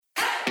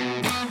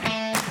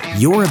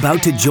You're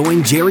about to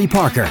join Jerry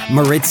Parker,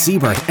 Moritz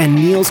Siebert, and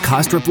Niels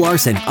Kostrup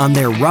Larsen on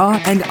their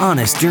raw and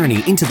honest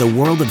journey into the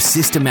world of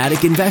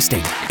systematic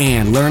investing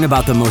and learn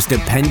about the most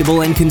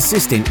dependable and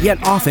consistent yet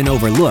often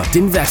overlooked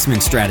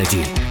investment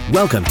strategy.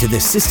 Welcome to the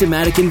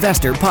Systematic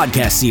Investor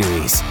Podcast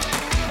Series.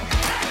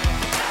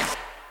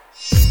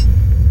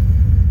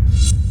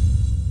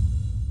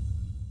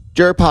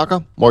 Jerry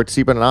Parker, Moritz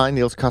Siebert, and I,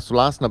 Niels Kostrup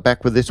Larsen, are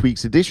back with this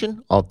week's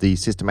edition of the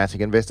Systematic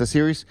Investor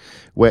Series,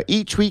 where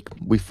each week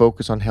we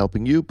focus on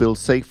helping you build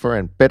safer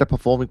and better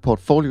performing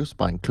portfolios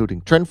by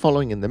including trend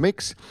following in the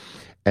mix,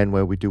 and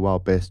where we do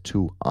our best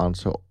to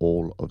answer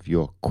all of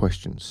your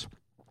questions.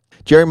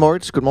 Jerry,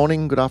 Moritz, good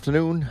morning, good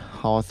afternoon.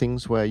 How are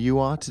things where you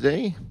are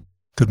today?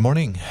 Good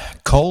morning.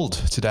 Cold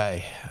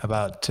today,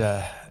 about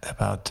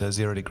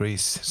 0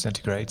 degrees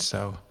centigrade,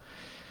 so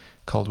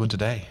cold winter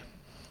day.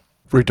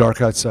 Very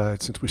dark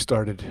outside since we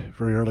started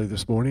very early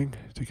this morning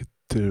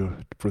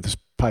for this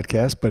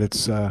podcast, but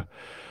it's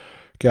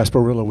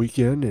Gasparilla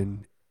weekend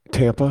in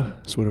Tampa,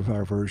 sort of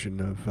our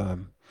version of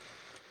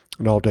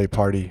an all-day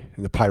party,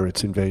 and the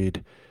Pirates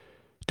invade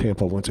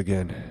Tampa once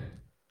again.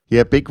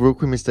 Yeah, big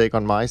rookie mistake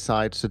on my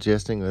side,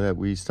 suggesting that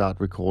we start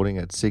recording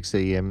at 6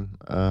 a.m.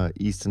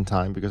 Eastern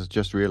time, because I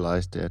just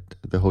realized that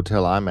the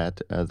hotel I'm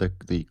at,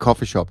 the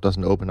coffee shop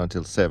doesn't open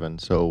until 7,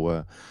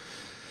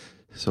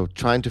 So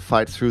trying to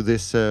fight through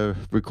this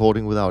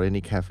recording without any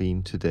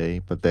caffeine today,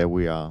 but there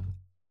we are.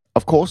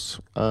 Of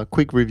course, a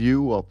quick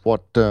review of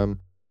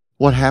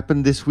what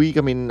happened this week.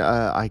 I mean,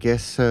 I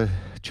guess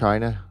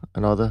China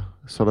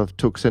sort of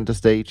took center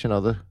stage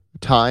another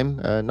time,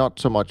 not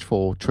so much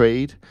for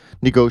trade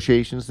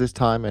negotiations this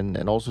time,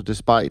 and also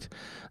despite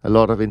a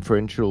lot of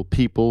influential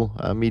people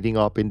meeting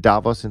up in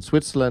Davos in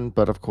Switzerland,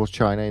 but of course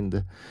China in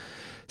the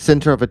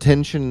center of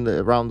attention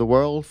around the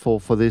world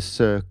for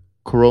this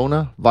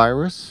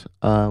coronavirus,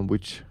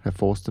 which have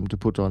forced them to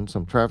put on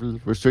some travel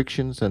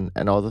restrictions and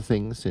other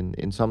things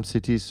in some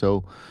cities.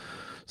 So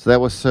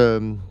that was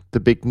the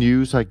big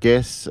news, I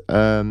guess,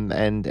 and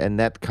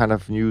that kind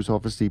of news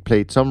obviously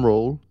played some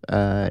role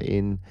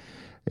in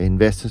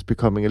investors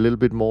becoming a little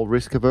bit more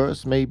risk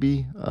averse,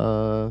 maybe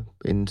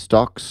in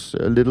stocks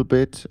a little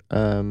bit,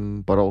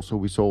 but also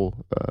we saw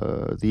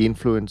the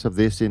influence of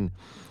this in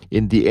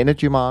the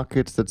energy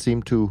markets that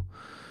seem to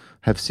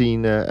have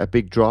seen a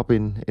big drop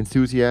in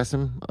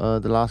enthusiasm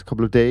the last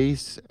couple of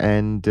days.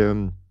 And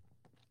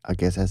I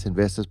guess as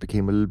investors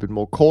became a little bit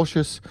more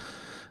cautious,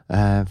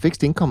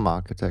 fixed income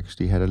markets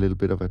actually had a little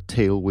bit of a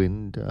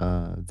tailwind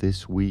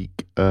this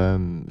week.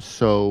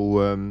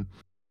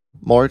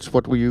 Moritz,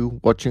 what were you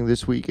watching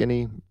this week?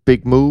 Any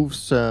big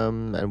moves?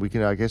 And we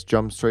can, I guess,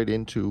 jump straight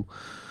into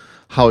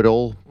how it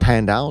all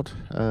panned out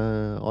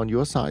on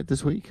your side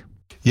this week.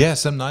 Yeah,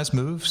 some nice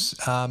moves.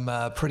 I'm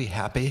pretty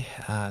happy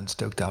and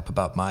stoked up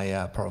about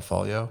my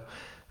portfolio.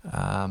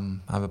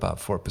 I'm about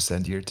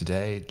 4% year to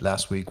date.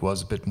 Last week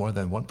was a bit more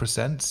than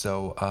 1%,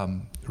 so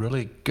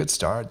really good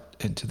start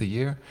into the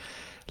year.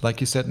 Like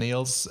you said,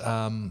 Niels,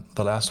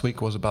 the last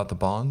week was about the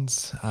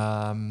bonds,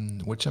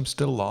 which I'm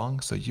still long.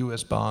 So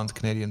US bonds,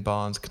 Canadian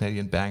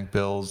bank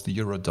bills, the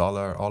euro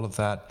dollar, all of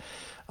that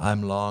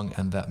I'm long,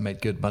 and that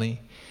made good money.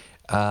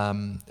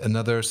 Some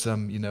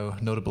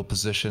notable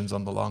positions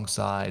on the long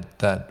side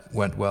that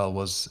went well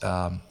was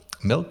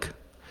milk,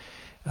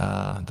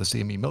 the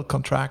CME milk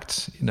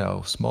contract,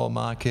 small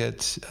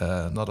market,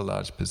 not a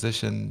large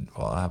position.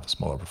 Well, I have a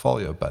smaller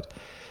portfolio, but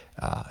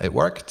it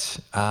worked.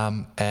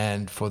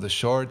 And for the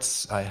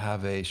shorts, I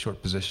have a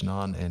short position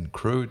in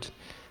crude,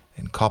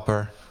 in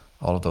copper.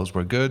 All of those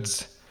were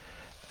goods.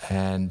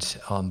 And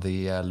on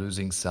the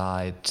losing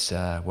side,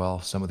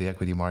 some of the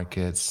equity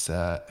markets,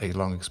 a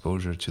long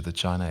exposure to the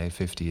China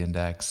A50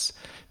 index,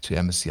 to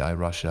MSCI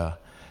Russia,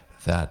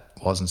 that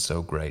wasn't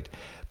so great.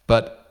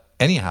 But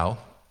anyhow,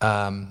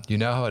 you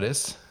know how it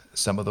is.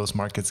 Some of those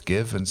markets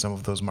give and some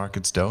of those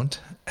markets don't.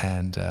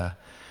 And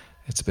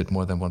it's a bit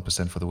more than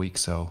 1% for the week,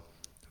 so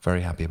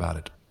very happy about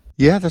it.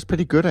 Yeah, that's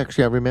pretty good,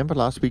 actually. I remember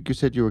last week you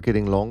said you were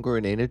getting longer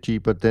in energy,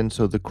 but then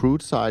so the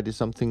crude side is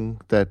something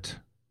that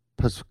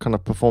has kind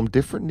of performed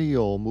differently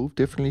or moved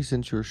differently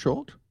since you're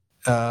short?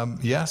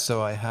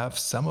 So I have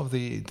some of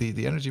the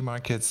energy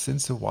markets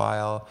since a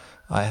while.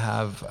 I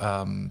have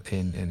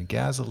in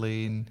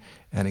gasoline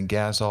and in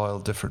gas oil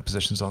different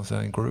positions on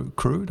selling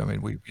crude. I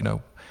mean,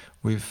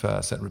 we've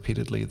said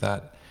repeatedly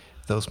that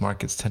those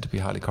markets tend to be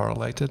highly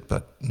correlated,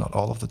 but not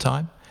all of the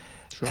time.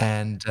 Sure.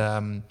 And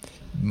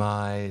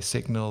my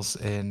signals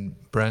in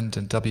Brent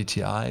and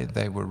WTI,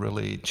 they were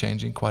really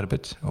changing quite a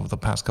bit over the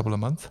past couple of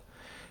months.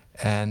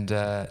 And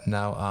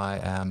now I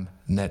am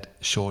net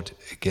short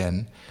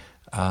again,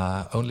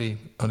 only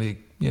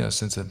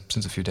since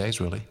a few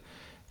days really,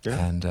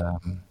 yeah.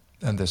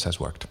 And this has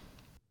worked.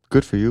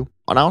 Good for you.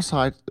 On our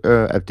side,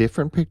 a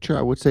different picture,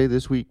 I would say.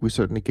 This week we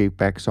certainly gave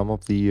back some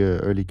of the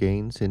early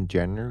gains in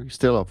January,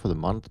 still up for the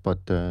month,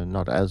 but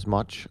not as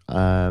much.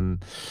 On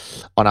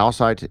our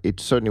side, it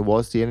certainly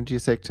was the energy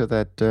sector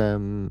that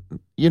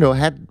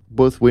had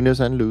both winners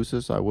and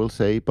losers, I will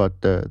say,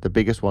 but the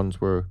biggest ones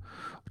were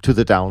to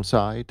the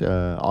downside.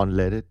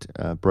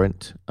 Unleaded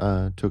Brent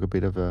took a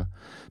bit of a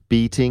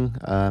beating,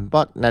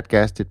 but nat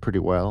gas did pretty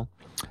well.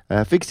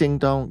 Fixed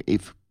income,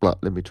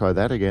 let me try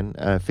that again.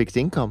 Fixed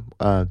income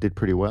did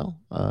pretty well.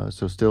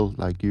 So still,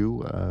 like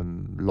you,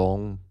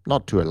 long,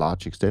 not to a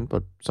large extent,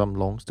 but some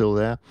long still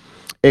there.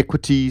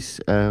 Equities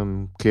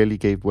clearly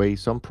gave way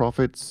some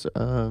profits.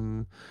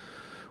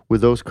 With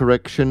those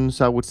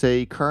corrections, I would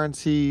say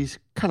currencies,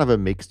 kind of a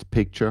mixed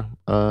picture.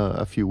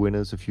 A few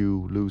winners, a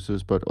few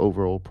losers, but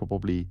overall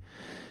probably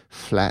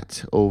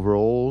flat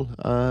overall.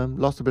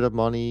 Lost a bit of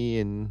money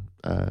in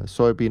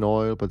soybean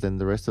oil, but then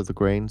the rest of the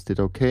grains did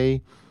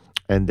okay.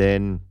 And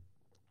then,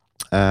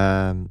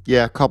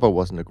 copper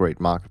wasn't a great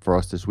market for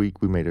us this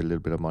week. We made a little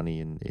bit of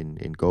money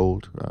in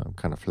gold,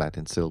 kind of flat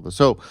in silver.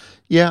 So,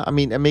 yeah, I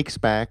mean, a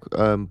mixed bag,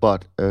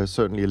 but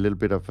certainly a little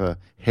bit of a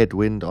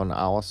headwind on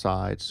our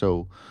side.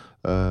 So,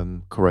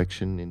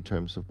 correction in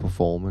terms of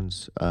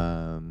performance.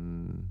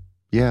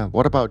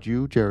 What about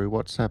you, Jerry?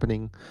 What's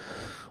happening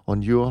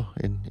on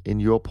in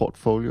your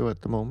portfolio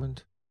at the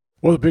moment?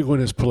 Well, the big one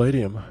is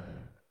palladium,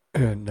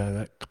 and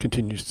that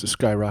continues to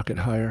skyrocket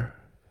higher.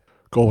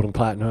 Gold and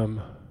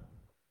platinum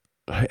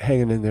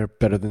hanging in there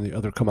better than the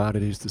other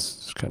commodities.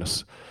 This is kind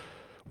of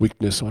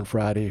weakness on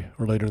Friday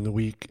or later in the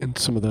week, and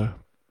some of the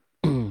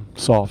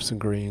softs and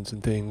greens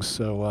and things.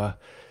 So, I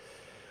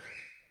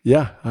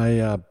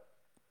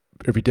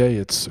every day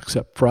it's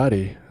except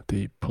Friday,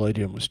 the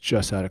palladium was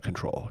just out of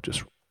control.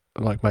 Just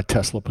like my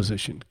Tesla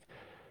position,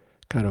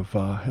 kind of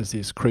has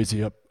these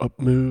crazy up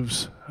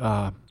moves.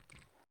 I'm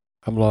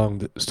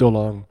still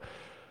long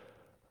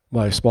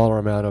my smaller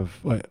amount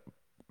of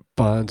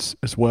bonds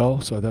as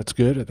well, so that's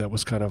good. That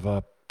was kind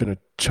of been a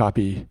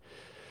choppy.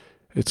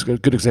 It's a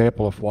good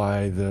example of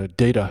why the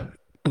data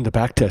in the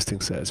back testing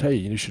says, hey,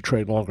 you should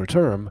trade longer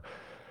term,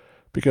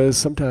 because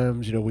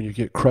sometimes when you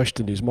get crushed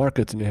in these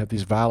markets and you have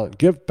these violent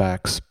give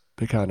backs,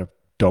 they kind of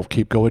don't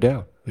keep going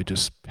down. They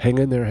just hang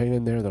in there.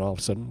 Then all of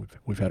a sudden,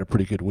 we've had a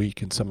pretty good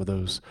week in some of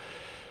those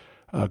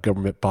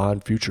government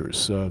bond futures.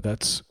 So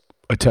that's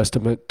a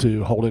testament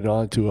to holding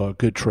on to a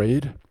good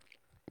trade.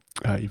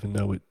 Even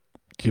though it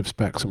gives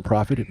back some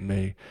profit, it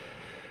may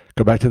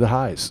go back to the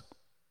highs.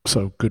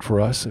 So good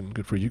for us and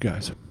good for you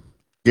guys.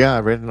 Yeah,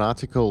 I read an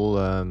article,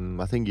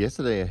 I think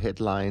yesterday, a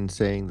headline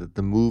saying that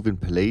the move in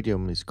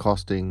palladium is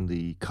costing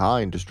the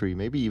car industry,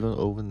 maybe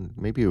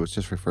it was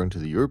just referring to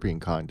the European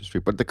car industry,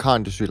 but the car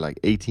industry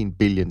like $18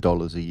 billion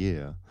a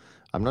year.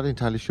 I'm not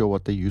entirely sure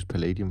what they use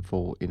palladium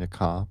for in a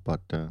car,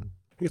 but...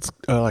 it's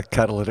like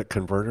catalytic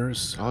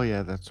converters. Oh,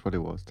 yeah, that's what it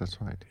was. That's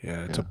right.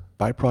 Yeah, it's a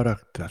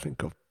byproduct, I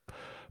think, of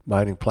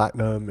mining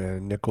platinum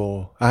and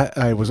nickel.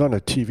 I was on a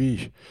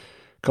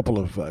couple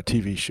of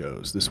TV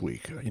shows this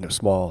week,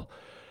 small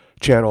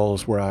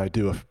channels where I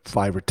do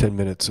 5 or 10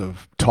 minutes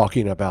of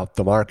talking about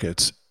the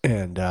markets,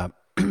 and to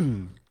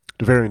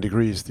varying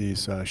degrees,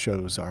 these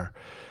shows are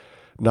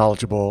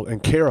knowledgeable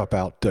and care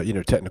about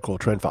technical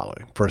trend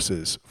following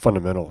versus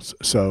fundamentals.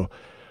 So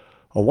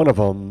one of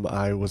them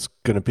I was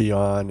going to be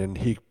on, and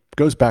he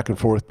goes back and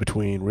forth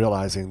between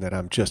realizing that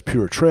I'm just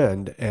pure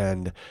trend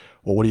and,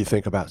 well, what do you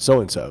think about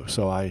so-and-so?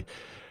 So I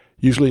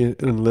usually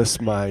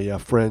enlist my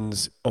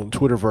friends on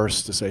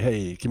Twitterverse to say,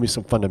 hey, give me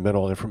some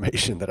fundamental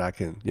information that I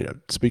can,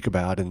 speak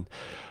about.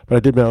 But I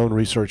did my own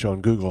research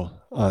on Google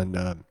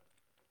on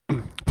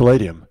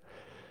palladium,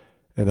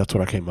 and that's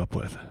what I came up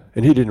with.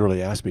 And he didn't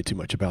really ask me too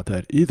much about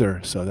that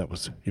either, so that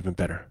was even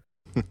better.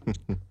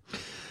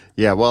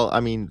 Yeah, well,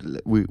 I mean,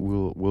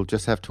 we'll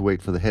just have to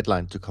wait for the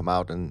headline to come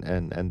out,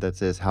 and that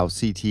says how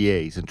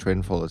CTAs and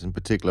trend followers in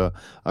particular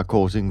are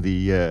causing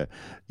the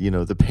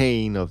the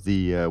pain of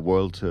the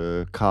world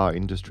car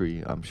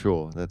industry. I'm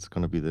sure that's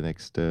going to be the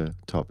next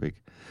topic.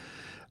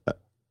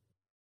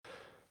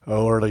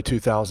 Early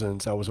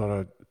 2000s, I was on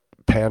a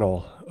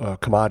panel,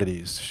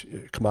 commodities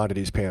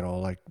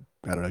panel, like,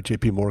 I don't know,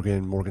 J.P.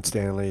 Morgan, Morgan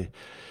Stanley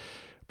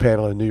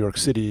panel in New York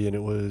City, and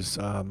it was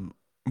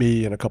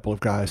me and a couple of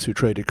guys who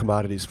traded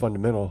commodities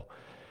fundamental,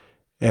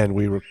 and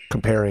we were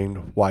comparing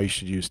why you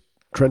should use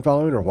trend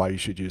following or why you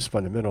should use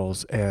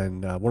fundamentals.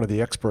 And one of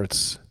the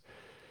experts,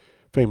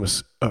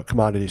 famous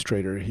commodities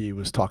trader, he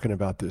was talking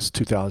about this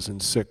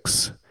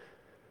 2006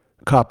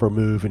 copper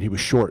move, and he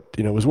was short.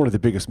 It was one of the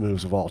biggest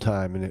moves of all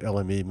time in the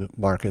LME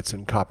markets,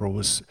 and copper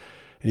was,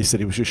 and he said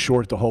he was just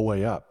short the whole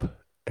way up,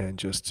 and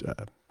just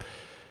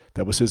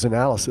that was his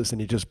analysis, and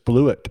he just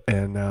blew it.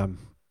 And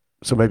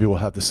so maybe we'll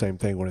have the same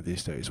thing one of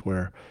these days,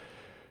 where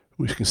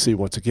we can see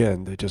once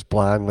again that just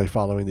blindly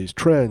following these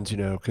trends,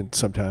 can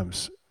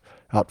sometimes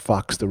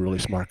outfox the really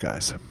smart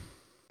guys.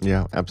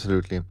 Yeah,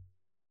 absolutely.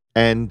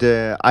 And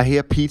I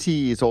hear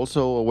Petey is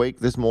also awake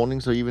this morning,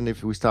 so even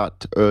if we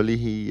start early,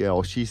 he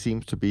or she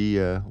seems to be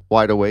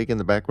wide awake in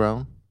the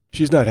background.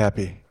 She's not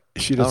happy.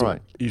 She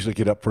doesn't usually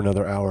get up for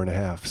another hour and a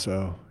half,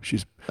 so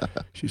she's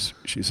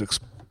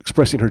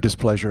expressing her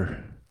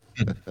displeasure.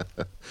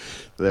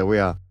 There we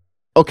are.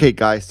 Okay,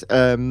 guys.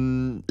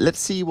 Let's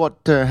see what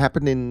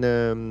happened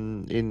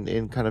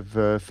in kind of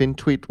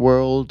FinTweet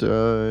world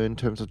in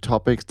terms of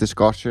topics,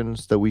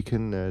 discussions that we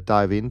can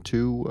dive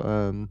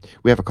into.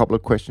 We have a couple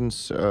of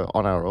questions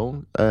on our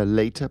own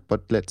later,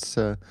 but let's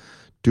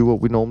do what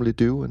we normally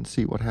do and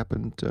see what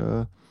happened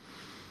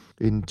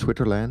in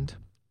Twitter land.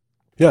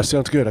 Yeah,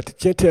 sounds good. I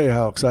can't tell you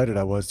how excited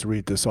I was to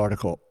read this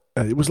article.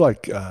 It was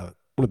like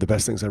one of the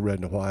best things I read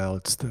in a while.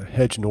 It's the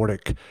Hedge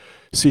Nordic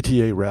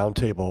CTA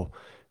Roundtable,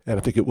 and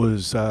I think it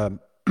was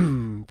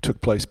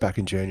took place back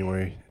in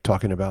January,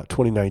 talking about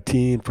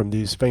 2019 from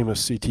these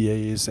famous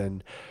CTAs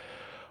and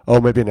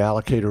maybe an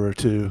allocator or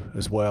two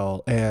as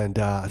well. And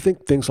I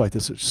think things like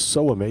this are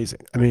so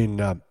amazing. I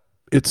mean,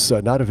 it's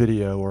not a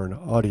video or an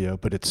audio,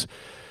 but it's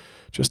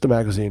just a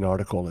magazine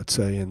article, let's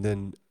say,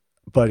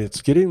 but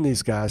it's getting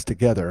these guys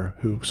together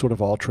who sort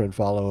of all trend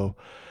follow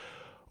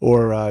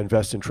or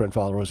invest in trend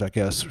followers, I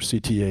guess, or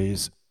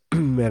CTAs.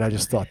 And I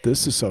just thought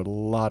this is a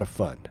lot of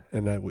fun.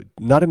 And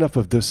not enough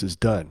of this is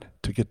done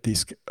to get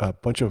these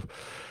bunch of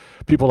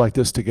people like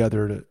this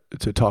together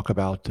to talk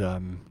about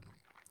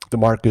the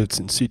markets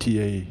and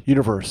CTA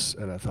universe.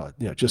 And I thought,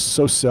 just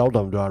so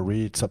seldom do I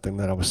read something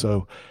that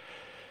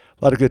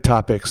a lot of good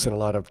topics and a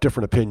lot of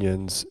different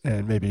opinions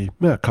and maybe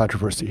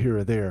controversy here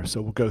or there.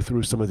 So we'll go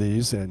through some of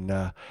these, and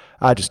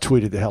I just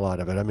tweeted the hell out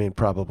of it. I mean,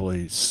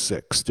 probably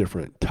 6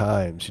 different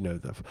times,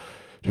 the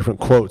different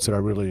quotes that I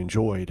really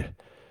enjoyed.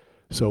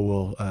 So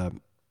we'll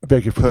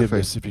beg your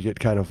forgiveness if you get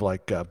kind of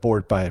like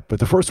bored by it.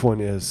 But the first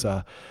one is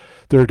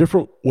there are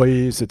different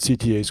ways that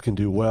CTAs can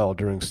do well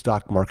during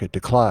stock market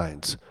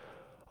declines.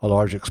 A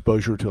large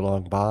exposure to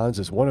long bonds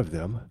is one of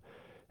them.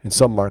 In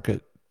some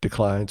market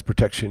declines,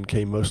 protection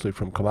came mostly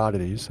from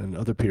commodities, and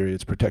other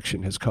periods,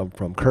 protection has come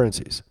from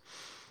currencies.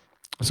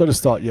 So I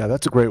just thought,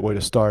 that's a great way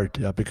to start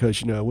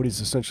because, what he's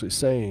essentially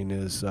saying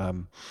is,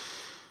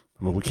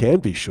 we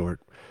can be short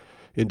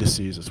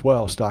indices as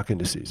well, stock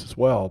indices as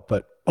well,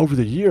 but over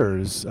the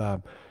years,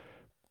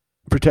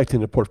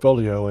 protecting the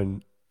portfolio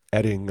and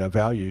adding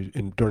value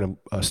during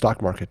a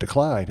stock market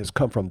decline has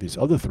come from these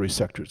other 3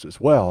 sectors as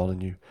well,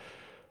 and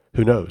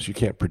who knows? You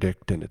can't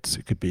predict, and it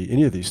could be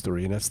any of these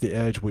 3, and that's the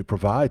edge we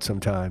provide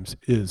sometimes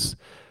is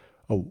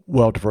a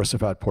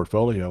well-diversified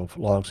portfolio of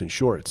longs and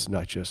shorts,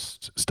 not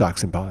just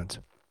stocks and bonds.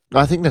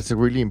 I think that's a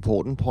really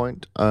important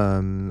point,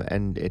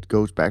 and it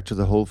goes back to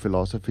the whole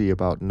philosophy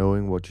about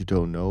knowing what you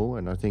don't know,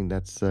 and I think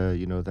that's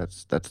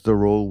that's the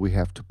role we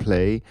have to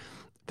play.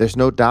 There's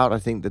no doubt, I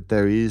think, that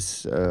there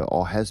is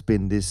or has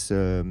been this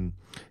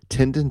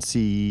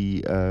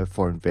tendency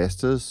for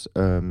investors,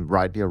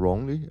 rightly or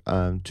wrongly,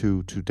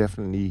 to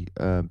definitely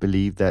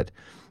believe that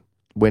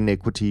when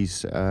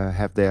equities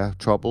have their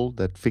trouble,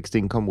 that fixed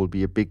income will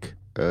be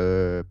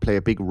play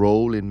a big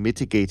role in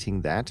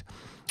mitigating that.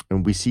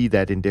 And we see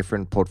that in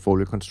different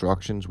portfolio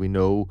constructions. We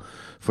know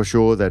for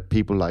sure that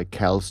people like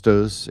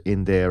CalSTRS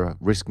in their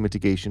risk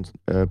mitigation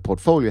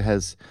portfolio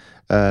has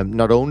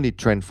not only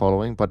trend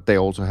following, but they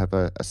also have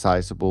a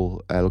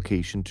sizable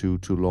allocation to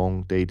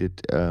long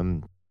dated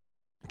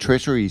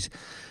treasuries.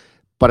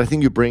 But I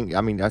think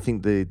I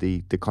think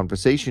the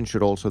conversation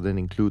should also then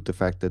include the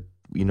fact that,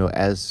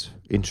 as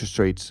interest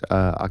rates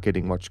are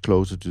getting much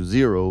closer to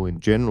zero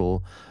in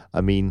general,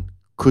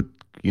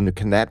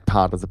 can that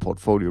part of the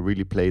portfolio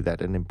really play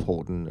an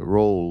important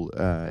role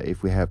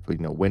if we have,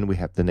 when we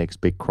have the next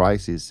big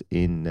crisis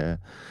in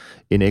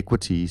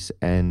equities?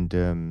 And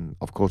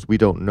of course, we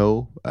don't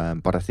know.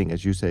 But I think,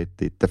 as you said,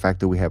 the fact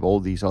that we have all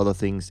these other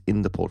things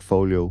in the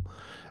portfolio,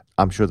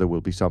 I'm sure there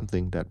will be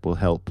something that will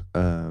help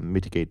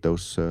mitigate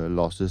those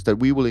losses that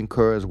we will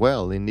incur as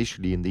well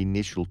initially in the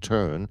initial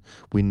turn.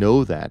 We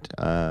know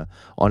that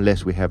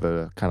unless we have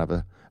a kind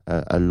of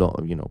a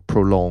long,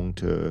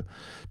 prolonged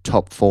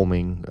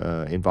top-forming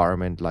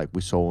environment like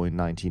we saw in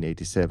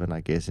 1987, I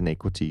guess, in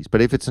equities.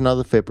 But if it's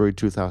another February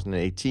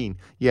 2018,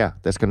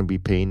 there's going to be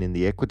pain in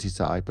the equity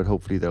side, but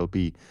hopefully there'll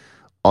be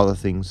other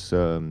things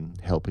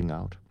helping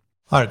out.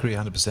 I agree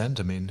 100%.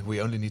 I mean,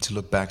 we only need to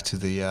look back to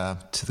the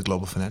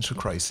global financial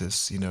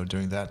crisis,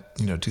 during that,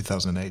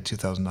 2008,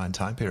 2009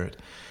 time period.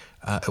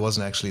 It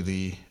wasn't actually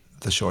the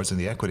shorts and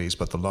the equities,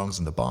 but the longs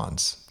and the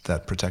bonds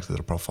that protected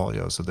the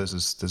portfolio. So this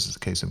is a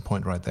case in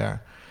point right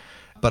there.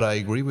 But I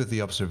agree with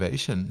the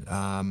observation.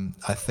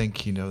 I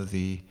think,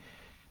 the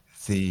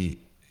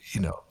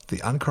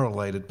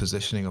uncorrelated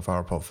positioning of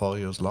our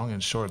portfolios, long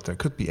and short, there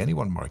could be any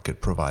one market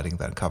providing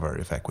that cover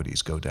if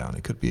equities go down.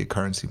 It could be a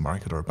currency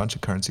market or a bunch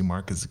of currency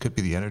markets. It could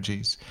be the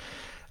energies.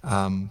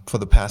 For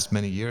the past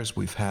many years,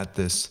 we've had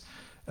this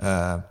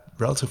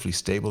relatively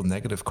stable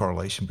negative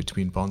correlation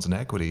between bonds and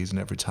equities. And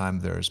every time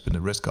there's been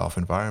a risk-off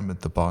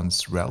environment, the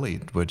bonds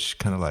rallied, which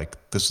kind of like,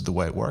 this is the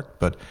way it worked.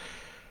 But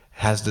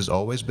has this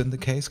always been the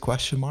case? ?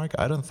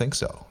 I don't think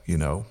so.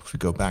 If we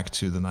go back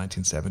to the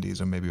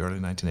 1970s or maybe early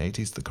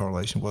 1980s, the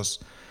correlation was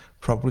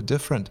probably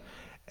different.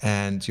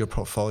 And your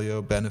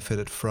portfolio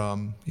benefited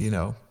from,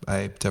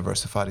 a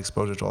diversified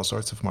exposure to all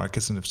sorts of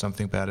markets. And if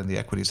something bad in the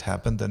equities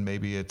happened, then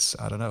maybe it's,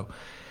 I don't know,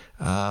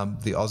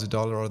 the Aussie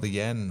dollar or the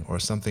yen or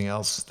something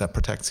else that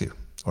protects you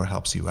or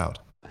helps you out.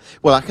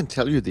 Well, I can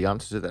tell you the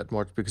answer to that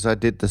much because I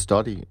did the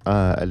study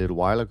a little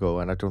while ago,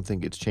 and I don't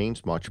think it's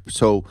changed much.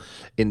 So,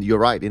 you're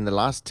right. In the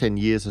last 10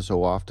 years or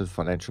so after the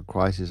financial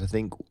crisis, I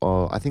think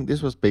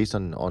this was based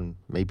on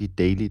maybe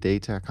daily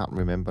data. I can't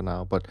remember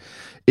now, but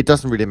it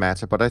doesn't really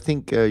matter. But I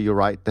think you're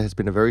right. There has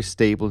been a very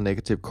stable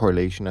negative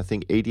correlation. I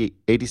think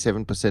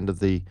 87% of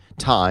the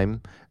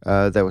time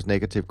there was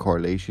negative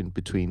correlation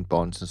between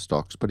bonds and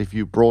stocks. But if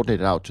you broaden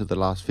it out to the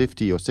last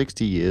 50 or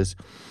 60 years,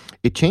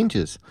 it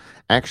changes.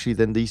 Actually,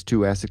 then these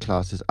two asset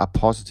classes are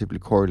positively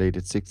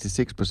correlated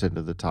 66%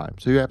 of the time.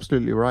 So you're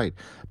absolutely right.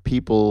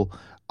 People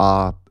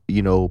are,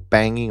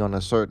 banging on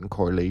a certain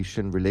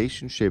correlation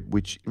relationship,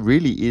 which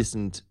really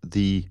isn't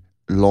the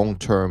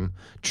long-term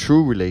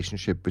true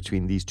relationship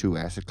between these two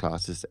asset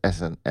classes.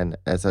 And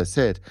as I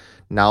said,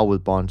 now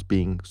with bonds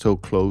being so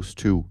close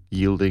to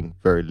yielding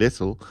very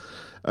little,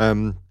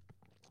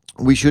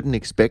 we shouldn't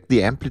expect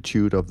the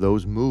amplitude of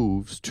those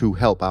moves to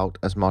help out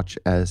as much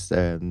as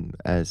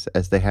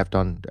they have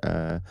done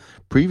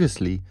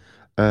previously,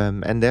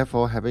 and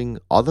therefore having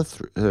other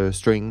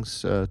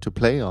strings to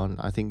play on,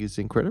 I think, is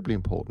incredibly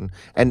important.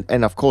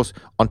 And of course,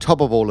 on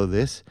top of all of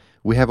this,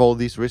 we have all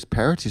these risk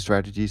parity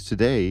strategies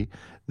today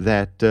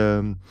that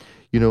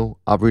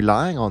are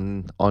relying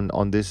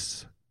on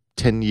this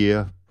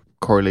 10-year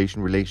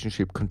correlation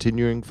relationship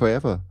continuing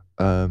forever.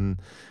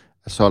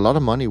 So a lot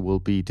of money will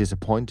be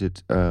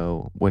disappointed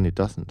when it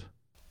doesn't.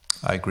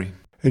 I agree.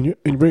 And you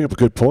bring up a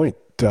good point.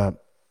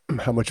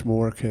 How much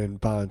more can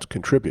bonds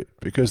contribute?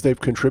 Because they've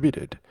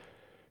contributed.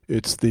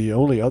 It's the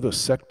only other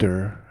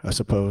sector, I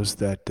suppose,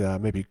 that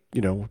maybe,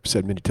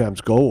 said many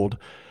times, gold,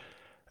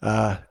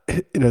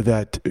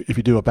 that if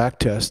you do a back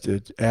test,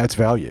 it adds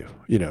value,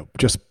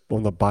 just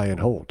on the buy and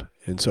hold.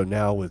 And so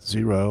now with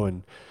zero,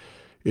 and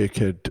it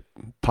could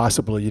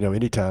possibly,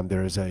 anytime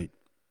there is a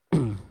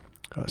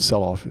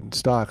sell-off in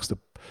stocks, the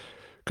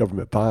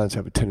government bonds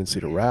have a tendency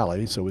to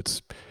rally. So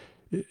it's,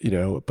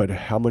 but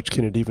how much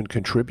can it even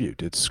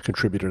contribute? It's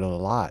contributed a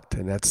lot,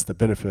 and that's the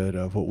benefit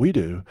of what we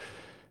do,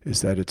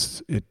 is that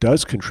it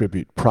does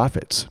contribute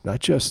profits,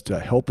 not just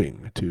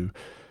helping to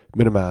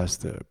minimize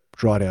the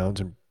drawdowns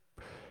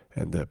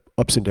and the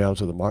ups and downs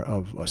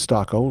of a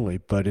stock only,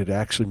 but it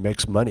actually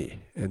makes money.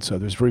 And so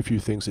there's very few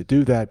things that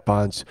do that.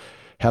 Bonds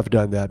have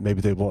done that.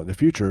 Maybe they won't in the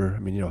future.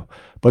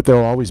 But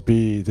there'll always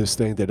be this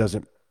thing that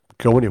doesn't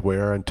go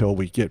anywhere until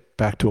we get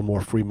back to a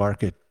more free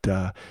market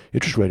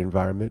interest rate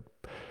environment.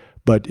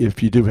 But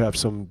if you do have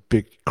some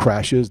big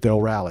crashes,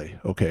 they'll rally,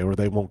 okay, or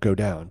they won't go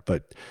down.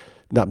 But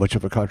not much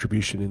of a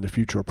contribution in the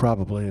future,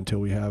 probably, until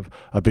we have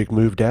a big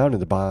move down in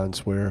the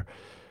bonds, where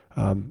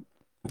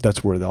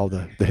that's where all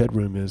the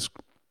headroom is.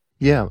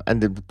 Yeah,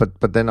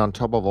 but then on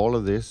top of all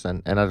of this,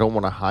 and I don't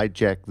want to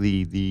hijack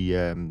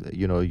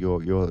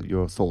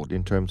your thought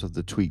in terms of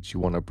the tweets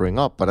you want to bring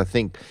up, but I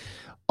think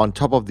on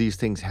top of these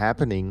things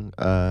happening,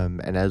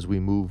 and as we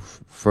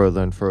move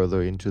further and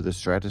further into the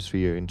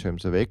stratosphere in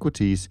terms of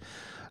equities,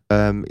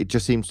 it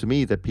just seems to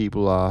me that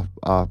people are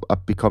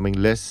becoming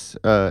less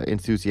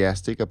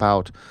enthusiastic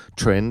about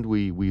trend.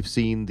 We've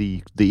seen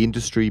the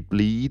industry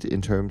bleed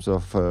in terms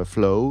of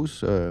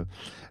flows.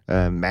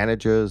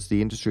 Managers,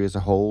 the industry as a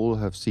whole,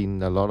 have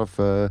seen a lot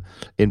of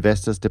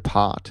investors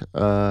depart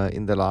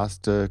in the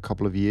last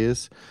couple of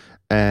years.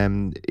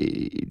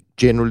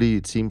 Generally,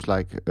 it seems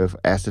like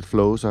asset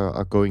flows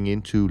are going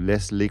into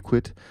less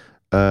liquid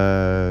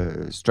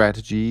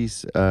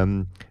strategies,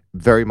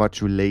 very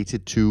much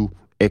related to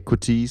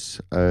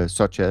equities,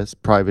 such as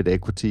private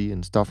equity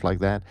and stuff like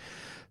that.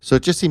 So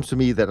it just seems to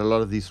me that a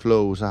lot of these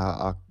flows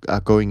are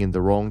going in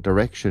the wrong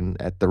direction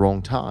at the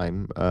wrong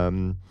time.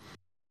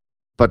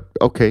 But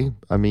okay,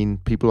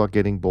 people are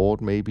getting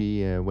bored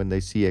maybe when they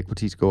see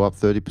equities go up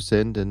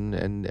 30% and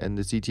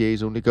the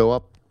CTAs only go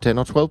up 10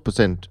 or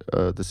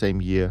 12% the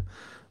same year.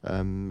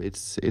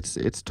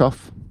 It's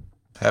tough.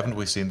 Haven't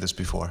we seen this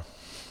before?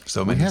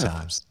 So many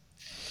times.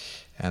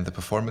 And the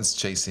performance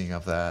chasing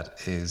of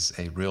that is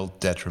a real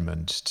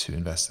detriment to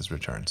investors'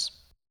 returns.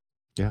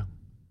 Yeah.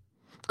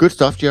 Good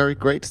stuff, Jerry.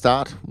 Great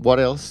start. What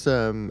else?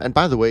 And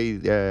by the way,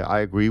 I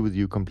agree with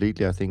you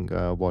completely. I think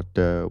what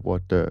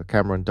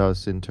Cameron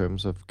does in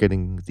terms of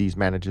getting these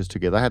managers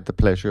together. I had the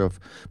pleasure of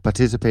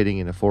participating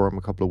in a forum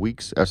a couple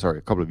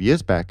of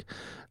years back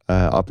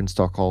up in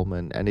Stockholm,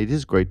 and it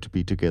is great to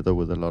be together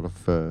with a lot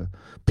of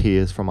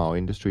peers from our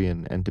industry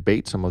and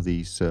debate some of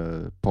these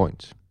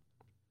points.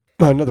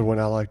 Another one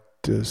I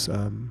liked is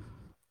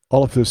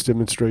all of this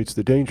demonstrates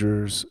the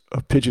dangers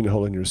of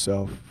pigeonholing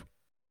yourself.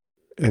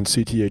 And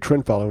CTA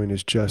trend following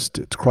is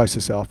it's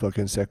crisis alpha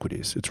against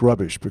equities. It's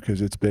rubbish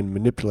because it's been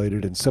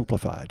manipulated and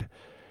simplified.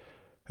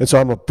 And so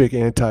I'm a big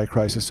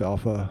anti-crisis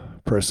alpha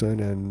person,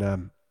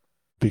 and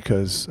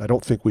because I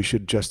don't think we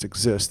should just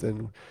exist.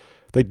 And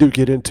they do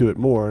get into it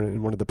more,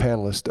 and one of the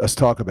panelists does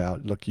talk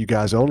about, look, you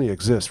guys only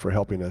exist for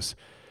helping us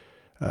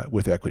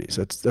with equities.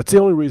 That's the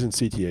only reason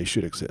CTA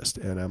should exist.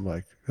 And I'm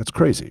like, that's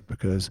crazy,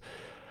 because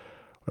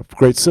we have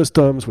great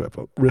systems. We have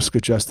a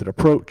risk-adjusted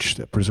approach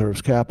that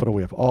preserves capital.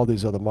 We have all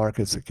these other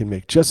markets that can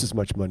make just as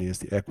much money as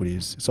the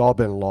equities. It's all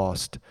been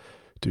lost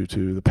due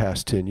to the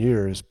past 10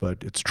 years,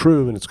 but it's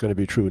true and it's going to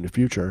be true in the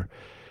future.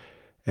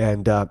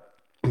 And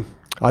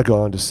I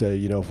go on to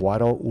say, why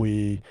don't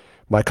we,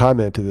 my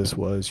comment to this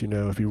was,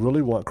 if you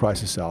really want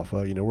crisis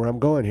alpha, where I'm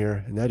going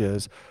here, and that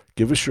is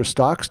give us your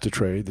stocks to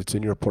trade that's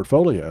in your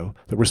portfolio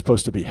that we're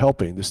supposed to be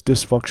helping, this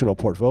dysfunctional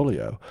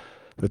portfolio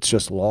that's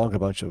just long a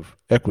bunch of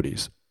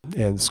equities.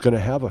 And it's going to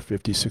have a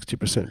 50,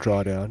 60%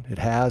 drawdown. It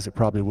has, it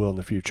probably will in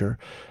the future.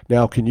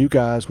 Now, can you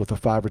guys with a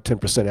 5 or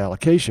 10%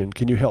 allocation,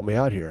 can you help me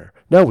out here?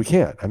 No, we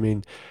can't. I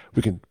mean,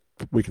 we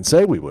can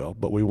say we will,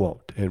 but we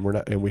won't. And we're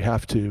not, and we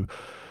have to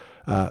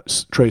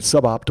trade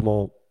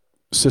suboptimal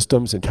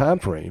systems and time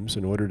frames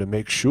in order to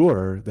make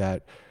sure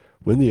that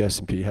when the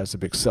S&P has a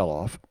big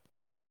sell-off,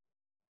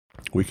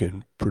 we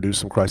can produce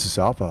some crisis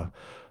alpha.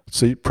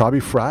 See, probably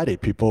Friday,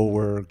 people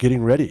were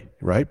getting ready,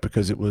 right?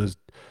 Because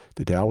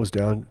the Dow was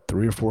down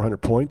 300 or 400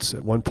 points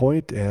at one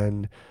point,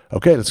 and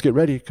okay, let's get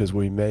ready because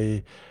we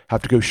may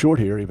have to go short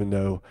here, even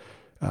though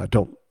I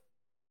don't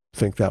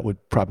think that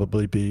would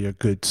probably be a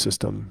good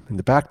system in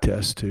the back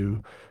test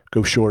to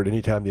go short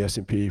anytime the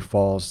S&P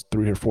falls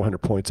 300 or 400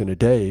 points in a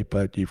day.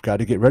 But you've got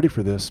to get ready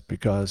for this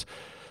because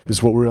this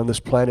is what we're on this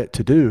planet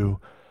to do.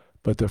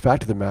 But the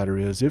fact of the matter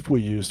is, if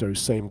we use those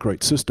same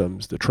great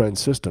systems, the trend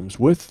systems,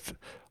 with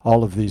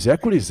all of these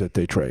equities that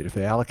they trade, if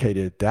they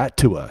allocated that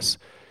to us,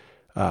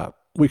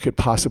 we could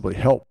possibly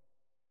help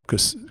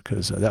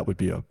because that would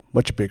be a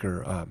much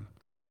bigger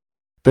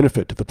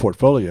benefit to the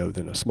portfolio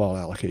than a small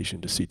allocation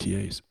to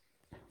CTAs.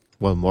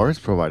 Well, Morris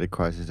provided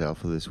crisis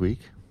alpha this week.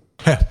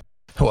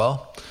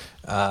 Well,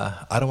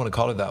 I don't want to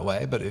call it that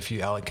way, but if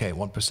you allocate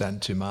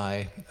 1%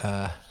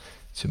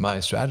 to my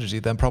strategy,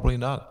 then probably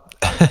not.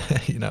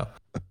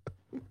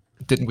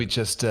 Didn't we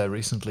just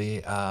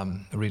recently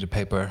read a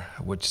paper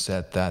which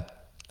said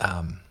that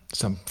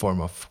some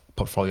form of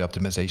portfolio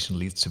optimization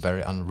leads to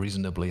very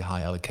unreasonably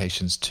high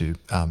allocations to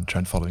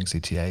trend following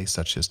CTAs,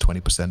 such as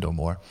 20% or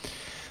more,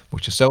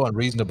 which is so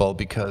unreasonable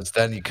because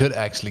then you could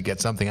actually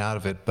get something out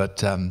of it,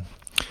 but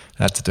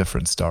that's a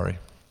different story.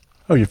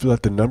 Oh, if you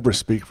let the numbers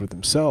speak for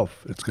themselves,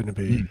 it's going to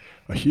be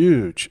a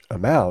huge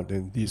amount.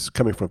 And these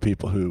coming from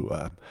people who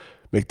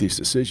make these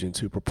decisions,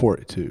 who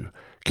purport to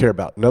care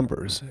about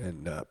numbers.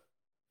 And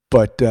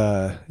but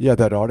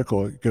that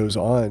article goes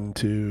on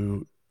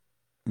to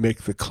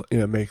make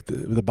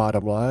the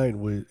bottom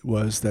line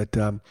was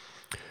that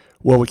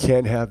we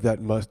can't have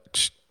that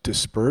much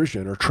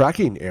dispersion or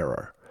tracking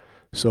error.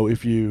 So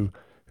if you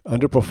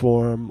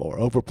underperform or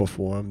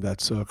overperform,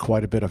 that's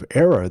quite a bit of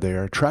error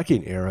there,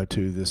 tracking error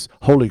to this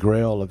holy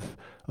grail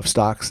of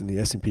stocks in the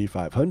S&P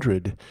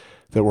 500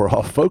 that we're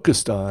all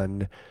focused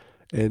on,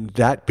 and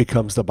that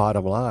becomes the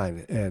bottom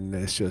line. And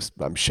it's just,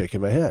 I'm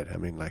shaking my head. I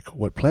mean, like,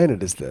 what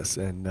planet is this?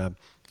 And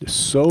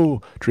just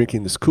so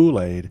drinking this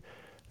Kool-Aid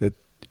that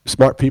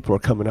smart people are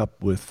coming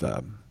up with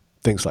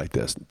things like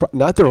this.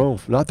 Not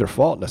their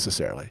fault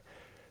necessarily.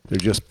 They're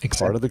just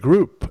part of the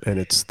group, and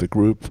it's this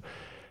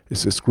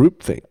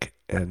groupthink.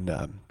 And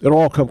it'll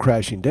all come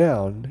crashing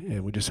down,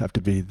 and we just have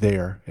to be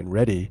there and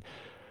ready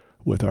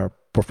with our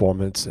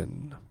performance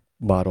and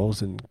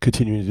models and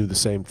continuing to do the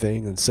same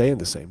thing and saying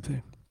the same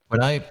thing.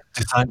 When I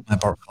designed my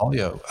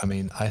portfolio,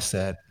 I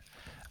said,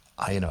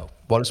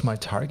 what is my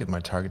target? My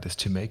target is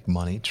to make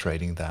money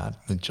trading that,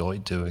 enjoy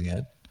doing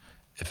it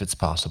if it's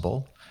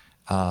possible,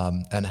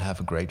 and have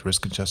a great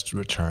risk-adjusted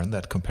return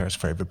that compares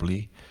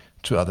favorably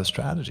to other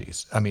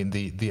strategies.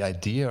 The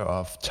idea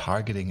of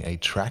targeting a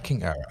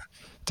tracking error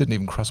didn't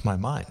even cross my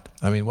mind.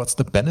 What's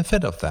the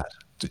benefit of that?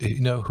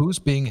 Who's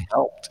being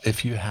helped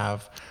if you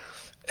have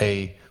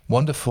a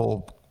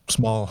wonderfully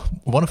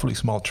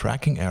small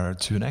tracking error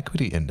to an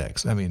equity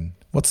index?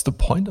 What's the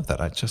point of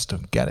that? I just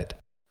don't get it.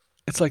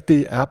 It's like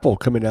the Apple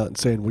coming out and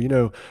saying,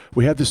 well,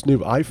 we have this new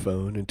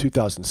iPhone in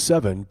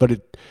 2007, but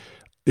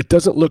it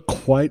doesn't look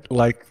quite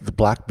like the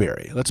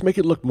BlackBerry. Let's make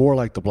it look more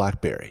like the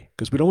BlackBerry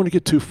because we don't want to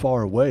get too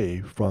far away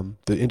from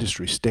the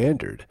industry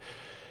standard.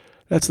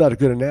 That's not a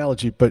good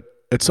analogy, but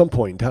at some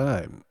point in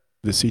time,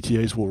 the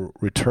CTAs will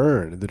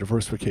return, the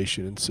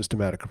diversification and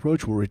systematic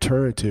approach will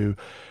return to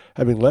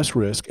having less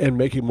risk and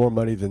making more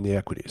money than the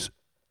equities.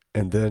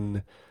 And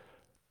then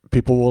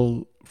people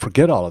will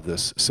forget all of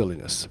this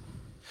silliness.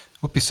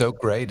 It would be so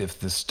great if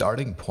the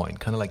starting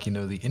point, kind of like,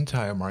 the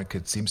entire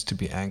market seems to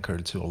be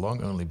anchored to a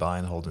long-only buy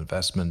and hold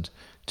investment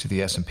to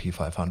the S&P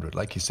 500.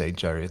 Like you say,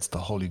 Jerry, it's the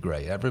holy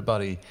grail.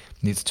 Everybody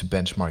needs to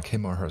benchmark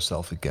him or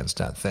herself against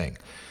that thing.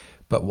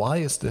 But why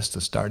is this the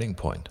starting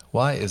point?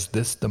 Why is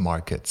this the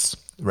market's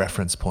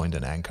reference point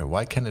and anchor?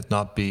 Why can it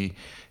not be,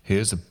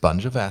 here's a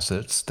bunch of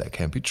assets that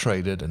can be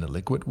traded in a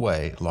liquid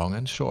way, long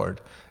and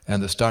short,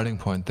 and the starting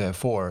point,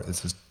 therefore,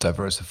 is a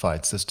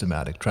diversified,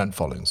 systematic trend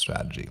following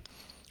strategy?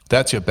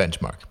 That's your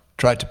benchmark.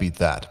 Try to beat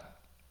that.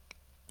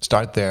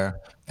 Start there,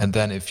 and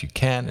then if you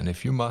can and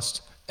if you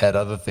must, add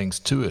other things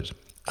to it,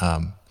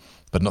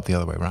 but not the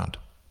other way around.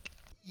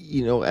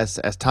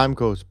 As time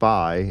goes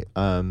by,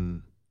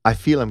 I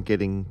feel I'm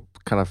getting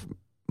kind of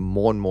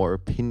more and more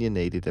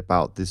opinionated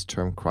about this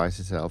term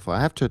crisis alpha.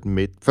 I have to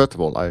admit, first of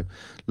all, I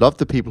love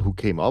the people who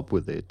came up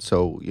with it.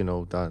 So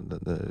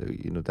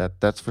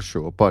that's for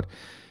sure. But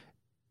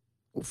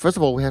first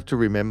of all, we have to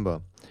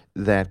remember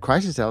that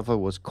crisis alpha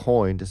was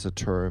coined as a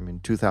term in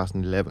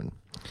 2011,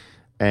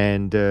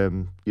 and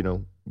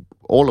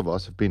all of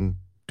us have been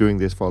doing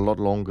this for a lot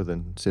longer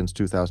than since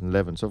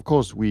 2011. So of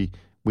course we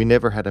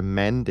never had a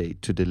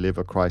mandate to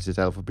deliver crisis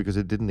alpha because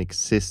it didn't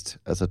exist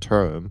as a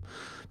term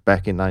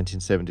back in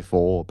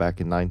 1974, back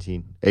in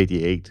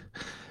 1988,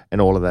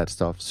 and all of that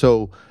stuff.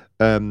 So,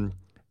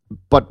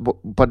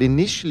 but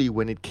initially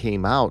when it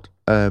came out,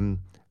 I'm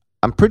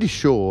pretty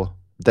sure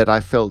that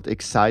I felt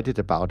excited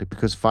about it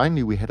because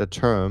finally we had a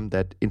term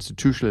that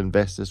institutional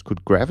investors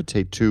could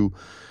gravitate to,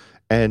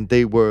 and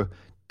they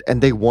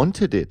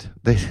wanted it.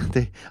 They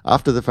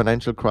after the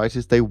financial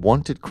crisis, they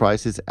wanted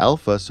crisis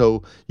alpha.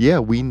 So yeah,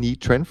 we need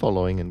trend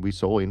following, and we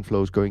saw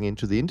inflows going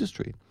into the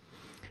industry.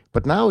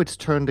 But now it's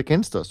turned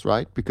against us,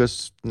 right?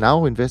 Because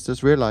now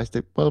investors realize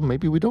that, well,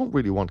 maybe we don't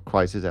really want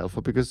crisis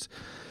alpha because,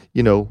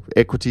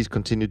 equities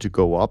continue to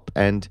go up.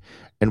 And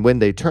when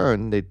they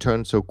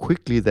turn so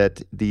quickly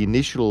that the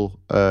initial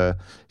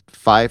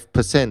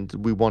 5%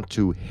 we want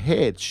to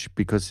hedge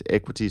because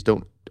equities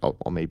don't,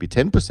 or maybe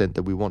 10%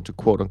 that we want to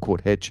quote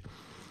unquote hedge,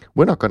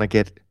 we're not going to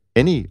get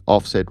any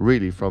offset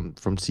really from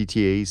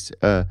CTAs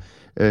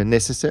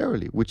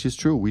necessarily, which is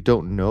true. We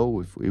don't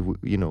know if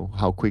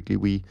how quickly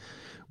we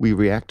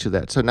react to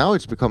that. So now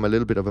it's become a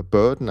little bit of a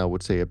burden, I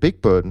would say a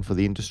big burden for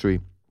the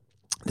industry,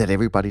 that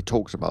everybody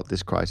talks about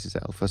this crisis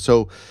alpha.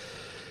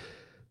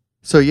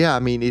 So yeah, I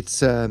mean,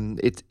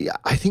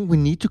 I think we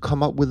need to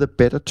come up with a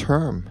better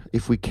term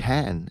if we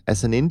can,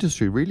 as an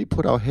industry, really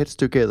put our heads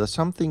together,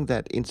 something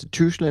that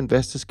institutional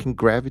investors can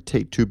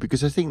gravitate to,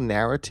 because I think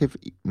narrative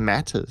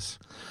matters.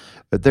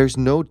 There's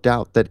no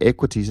doubt that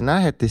equities, and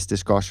I had this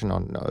discussion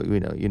on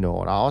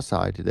on our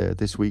side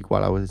this week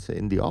while I was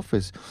in the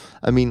office.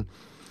 I mean,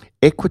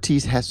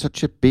 equities has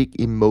such a big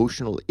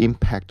emotional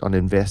impact on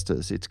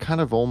investors. It's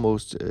kind of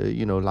almost,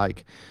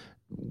 like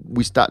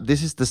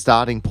this is the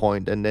starting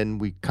point, and then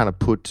we kind of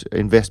put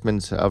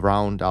investments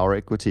around our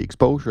equity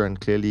exposure,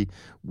 and clearly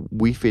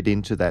we fit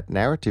into that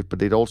narrative,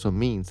 but it also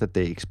means that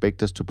they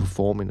expect us to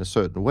perform in a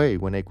certain way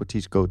when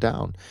equities go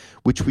down,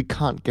 which we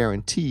can't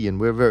guarantee, and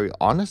we're very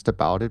honest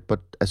about it.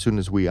 But as soon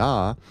as we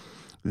are,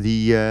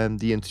 the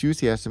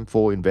enthusiasm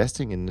for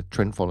investing in the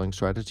trend following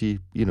strategy,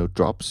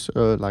 drops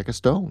like a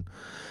stone.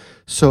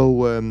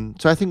 So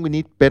I think we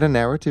need better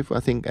narrative. I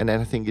think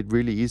it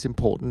really is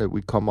important that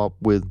we come up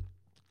with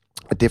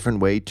a different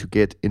way to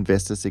get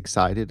investors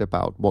excited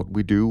about what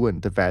we do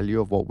and the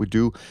value of what we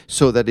do,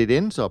 so that it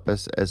ends up,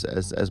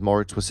 as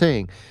Moritz was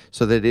saying,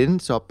 so that it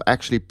ends up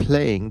actually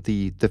playing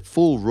the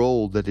full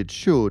role that it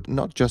should,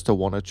 not just a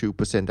 1 or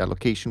 2%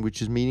 allocation,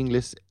 which is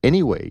meaningless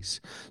anyways.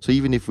 So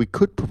even if we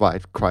could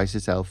provide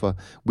crisis alpha,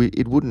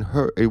 it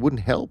wouldn't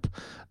help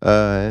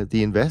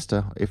the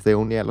investor if they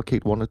only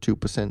allocate 1 or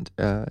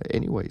 2%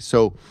 anyway.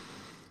 So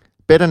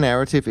better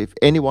narrative. If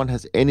anyone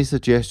has any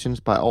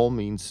suggestions, by all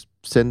means,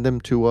 send them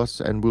to us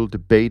and we'll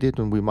debate it,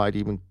 and we might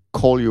even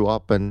call you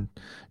up and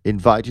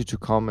invite you to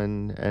come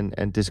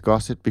and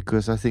discuss it,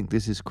 because I think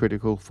this is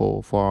critical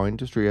for our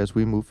industry as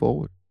we move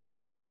forward.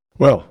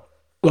 Well,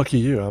 lucky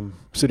you. I'm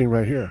sitting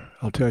right here.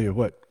 I'll tell you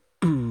what.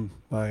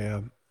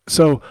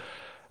 So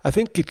I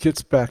think it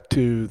gets back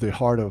to the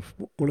heart of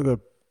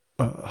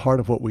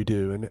what we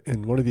do,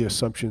 and one of the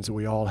assumptions that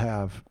we all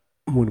have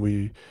when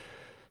we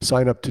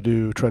sign up to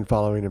do trend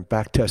following and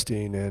back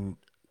testing and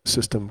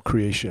system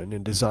creation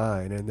and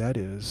design, and that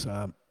is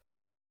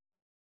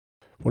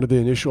one of the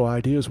initial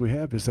ideas we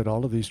have is that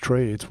all of these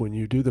trades, when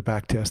you do the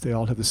back test, they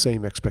all have the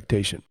same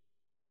expectation.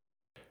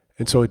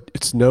 And so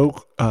it's no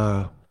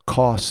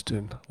cost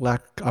and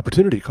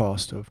opportunity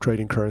cost of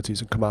trading currencies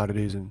and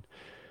commodities and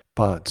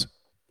bonds,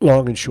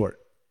 long and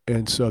short.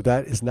 And so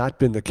that has not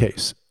been the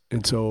case.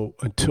 And so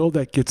until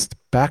that gets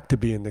back to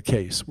being the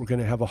case, we're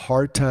going to have a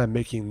hard time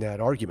making that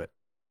argument.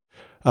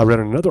 I read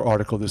another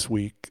article this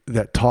week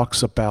that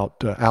talks about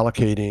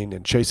allocating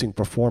and chasing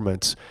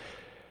performance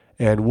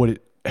and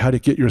how to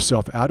get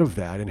yourself out of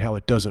that and how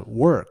it doesn't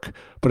work.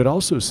 But it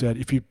also said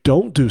if you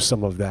don't do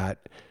some of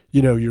that,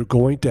 you're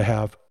going to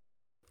have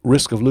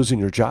risk of losing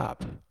your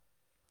job.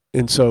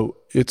 And so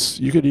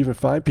you could even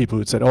find people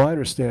who said, I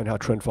understand how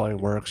trend following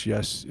works.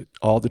 Yes,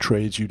 all the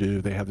trades you do,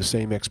 they have the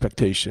same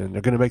expectation.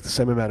 They're going to make the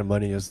same amount of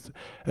money as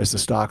the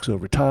stocks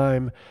over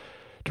time.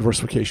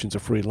 Diversification's a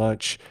free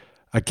lunch.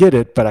 I get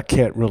it, but I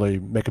can't really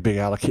make a big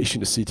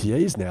allocation to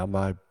CTAs now.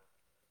 My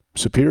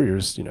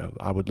superiors,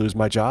 I would lose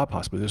my job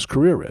possibly. There's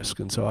career risk.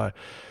 And so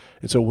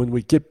when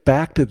we get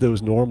back to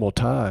those normal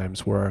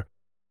times where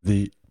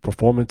the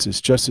performance is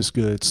just as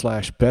good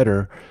 /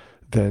 better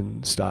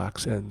than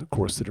stocks, and of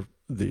course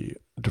the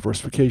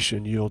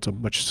diversification yields a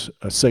much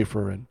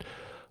safer and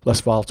less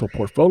volatile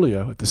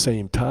portfolio at the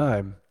same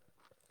time,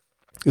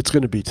 it's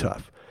going to be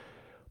tough.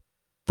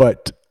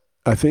 But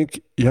I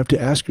think you have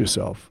to ask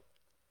yourself,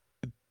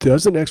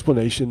 does an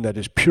explanation that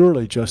is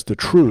purely just the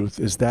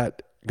truth, is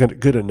that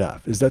good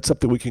enough? Is that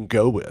something we can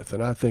go with?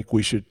 And I think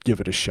we should give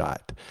it a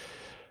shot.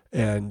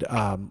 And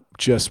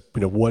just,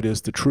 what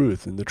is the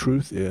truth? And the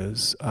truth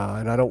is,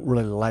 and I don't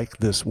really like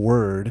this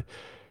word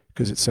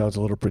because it sounds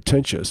a little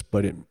pretentious,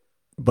 but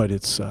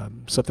it's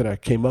something I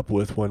came up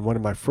with when one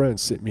of my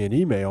friends sent me an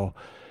email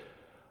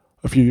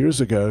a few years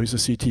ago. He's a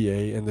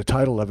CTA, and the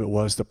title of it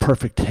was The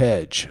Perfect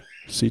Hedge.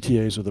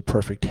 CTAs are the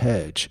perfect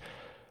hedge.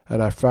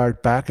 And I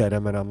fired back at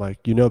him, and I'm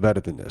like, you know better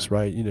than this,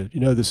 right? You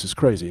know this is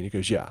crazy. And he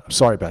goes, yeah, I'm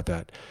sorry about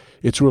that.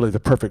 It's really the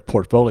perfect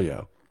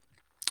portfolio,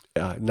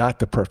 not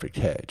the perfect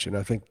hedge. And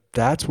I think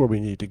that's where we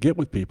need to get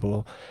with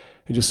people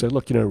and just say,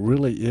 look,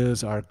 really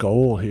is our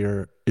goal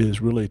here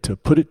is really to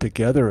put it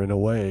together in a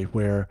way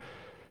where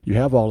you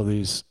have all of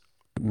these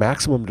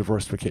maximum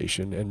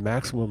diversification and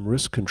maximum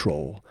risk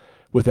control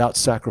without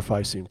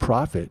sacrificing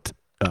profit.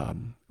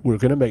 We're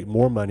going to make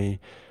more money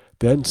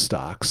than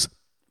stocks,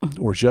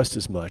 or just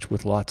as much,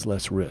 with lots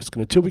less risk.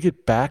 And until we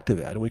get back to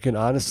that, and we can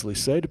honestly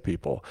say to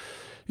people,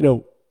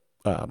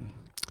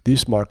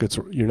 these markets,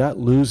 you're not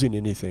losing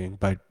anything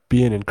by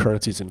being in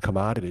currencies and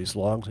commodities,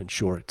 longs and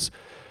shorts.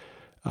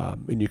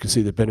 And you can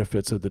see the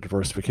benefits of the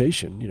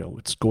diversification.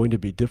 It's going to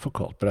be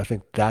difficult, but I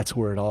think that's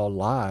where it all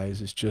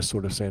lies, is just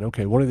sort of saying,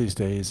 okay, one of these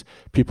days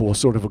people will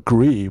sort of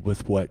agree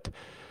with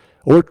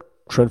or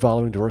trend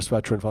following,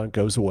 diversified trend following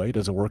goes away,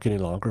 doesn't work any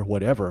longer,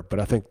 whatever. But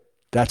I think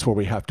that's where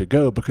we have to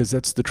go, because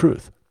that's the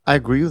truth. I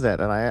agree with that,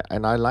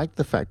 and I like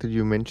the fact that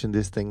you mentioned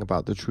this thing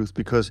about the truth,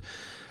 because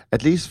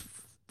at least,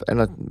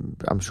 and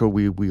I'm sure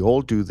we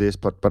all do this,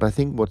 but I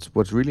think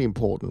what's really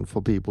important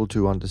for people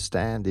to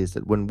understand is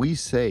that when we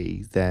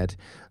say that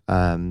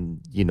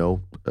adding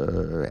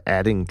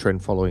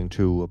trend following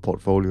to a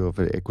portfolio of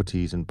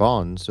equities and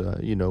bonds,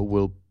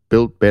 will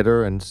build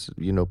better and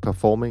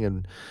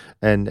performing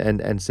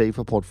and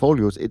safer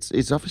portfolios,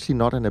 it's obviously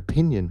not an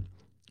opinion.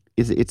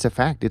 It's a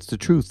fact. It's the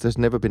truth. There's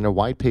never been a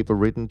white paper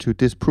written to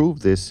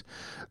disprove this,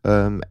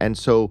 and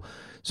so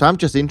I'm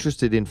just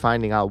interested in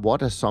finding out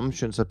what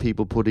assumptions are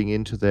people putting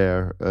into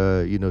their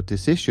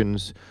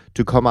decisions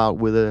to come out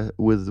with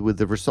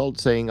the result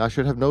saying I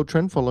should have no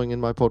trend following in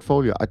my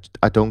portfolio.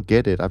 I don't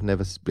get it.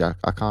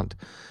 I can't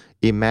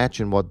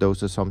imagine what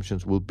those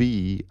assumptions will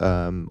be,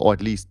 or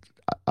at least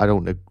I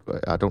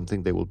don't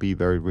think they will be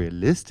very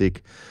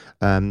realistic.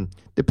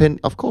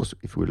 Of course,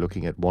 if we're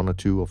looking at 1 or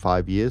 2 or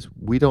 5 years,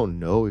 we don't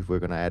know if we're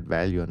going to add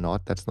value or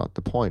not. That's not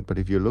the point. But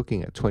if you're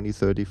looking at 20,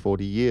 30,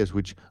 40 years,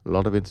 which a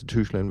lot of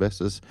institutional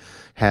investors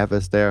have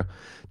as their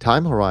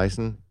time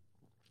horizon,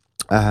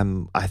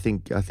 I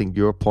think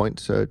your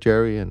point,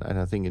 Jerry, and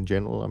I think in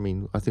general,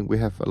 I think we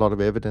have a lot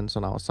of evidence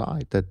on our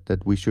side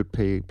that we should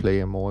play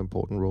a more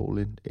important role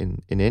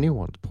in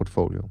anyone's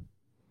portfolio.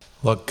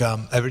 Look,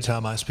 every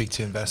time I speak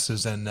to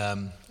investors, and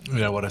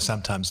what I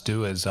sometimes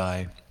do is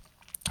I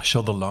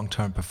show the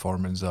long-term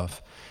performance of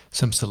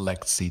some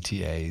select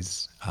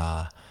CTAs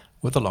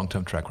with a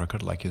long-term track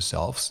record like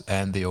yourselves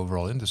and the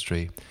overall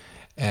industry,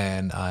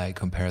 and I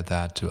compare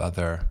that to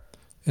other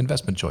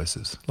investment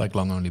choices like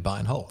long only buy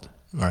and hold.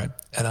 All right,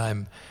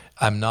 and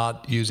I'm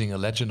not using a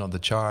legend on the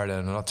chart, and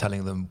I'm not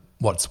telling them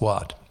what's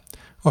what.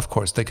 Of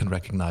course, they can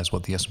recognize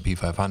what the S&P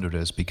 500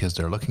 is because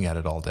they're looking at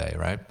it all day,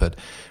 right? But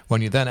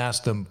when you then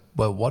ask them,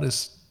 well, what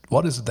is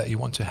it that you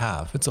want to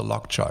have? It's a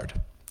log chart,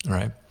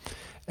 right?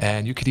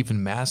 And you could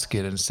even mask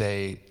it and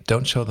say,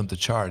 don't show them the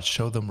chart,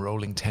 show them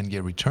rolling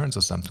 10-year returns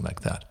or something like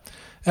that.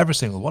 Every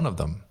single one of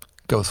them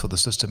goes for the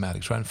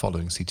systematic trend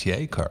following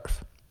CTA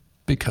curve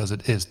because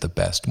it is the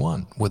best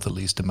one with the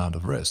least amount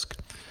of risk.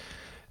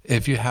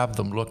 If you have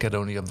them look at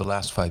only of the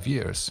last 5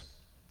 years,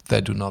 they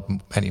do not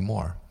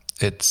anymore.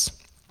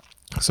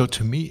 So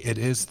to me, it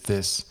is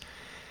this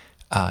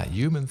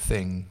human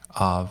thing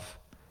of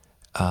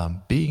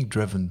being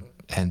driven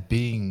and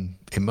being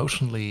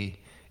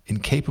emotionally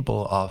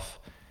incapable of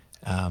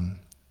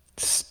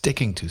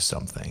sticking to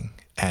something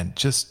and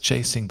just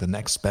chasing the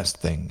next best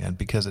thing. And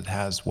because it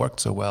has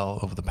worked so well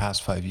over the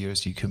past 5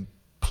 years, you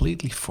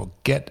completely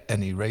forget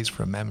and erase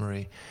from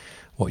memory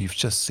what you've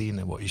just seen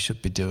and what you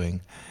should be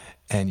doing.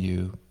 And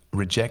you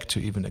reject to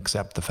even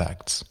accept the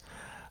facts.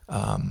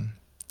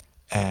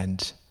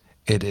 And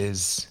it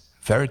is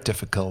very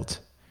difficult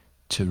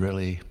to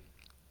really,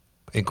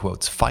 in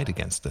quotes, fight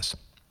against this.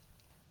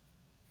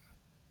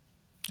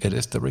 It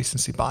is the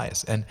recency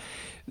bias. And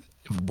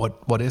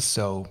what is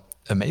so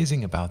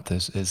amazing about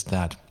this is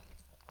that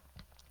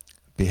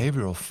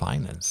behavioral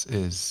finance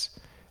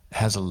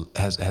has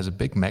a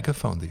big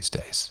megaphone these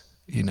days,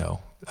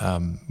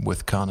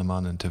 with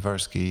Kahneman and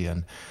Tversky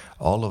and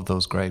all of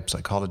those great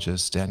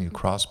psychologists, Daniel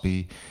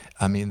Crosby.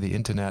 The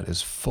internet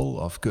is full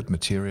of good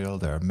material.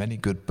 There are many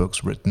good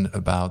books written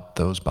about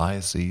those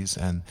biases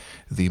and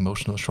the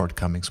emotional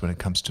shortcomings when it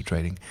comes to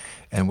trading.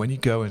 And when you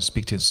go and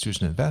speak to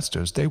institutional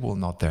investors, they will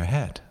nod their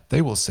head.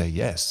 They will say,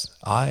 yes,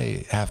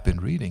 I have been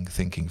reading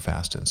Thinking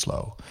Fast and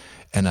Slow,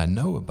 and I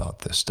know about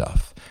this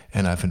stuff,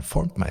 and I've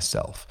informed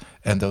myself,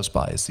 and those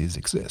biases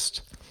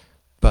exist.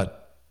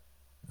 But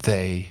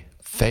they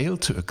fail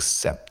to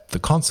accept the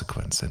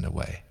consequence in a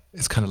way.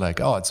 it's kind of like,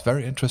 oh, it's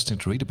very interesting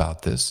to read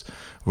about this.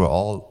 We're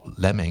all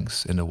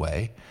lemmings in a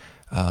way,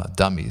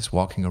 dummies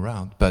walking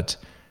around. But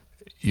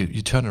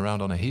you turn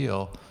around on a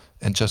heel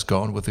and just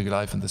go on with your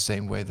life in the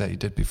same way that you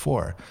did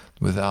before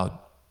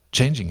without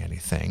changing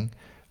anything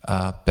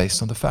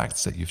based on the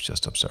facts that you've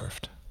just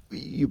observed.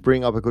 You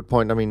bring up a good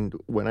point. I mean,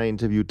 when I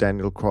interviewed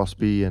Daniel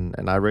Crosby,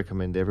 and I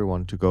recommend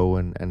everyone to go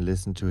and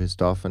listen to his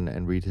stuff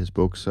and read his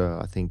books.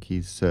 I think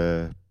he's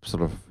sort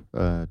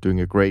of doing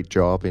a great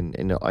job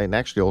in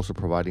actually also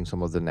providing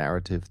some of the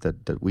narrative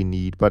that we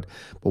need. But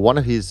one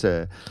of his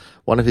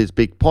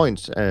big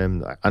points,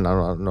 and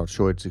I'm not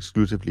sure it's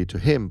exclusively to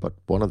him, but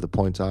one of the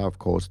points are, of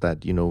course,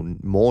 that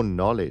more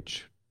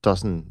knowledge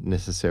doesn't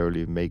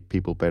necessarily make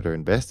people better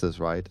investors,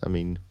 right? I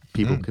mean,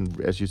 people can,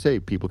 as you say,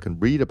 people can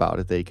read about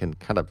it. They can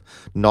kind of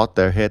nod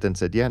their head and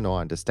say, yeah, no,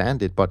 I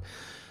understand it. But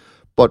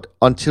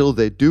until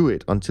they do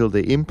it, until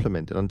they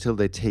implement it, until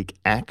they take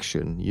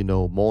action,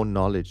 more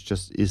knowledge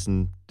just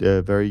isn't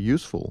very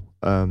useful.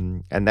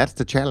 And that's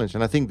the challenge.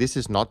 And I think this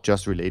is not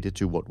just related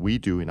to what we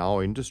do in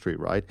our industry,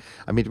 right?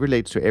 I mean, it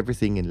relates to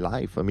everything in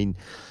life. I mean,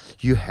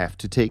 you have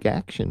to take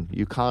action.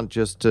 You can't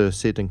just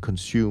sit and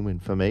consume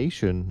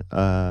information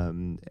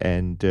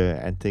and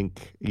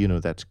think,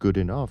 that's good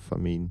enough. I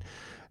mean,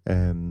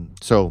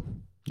 so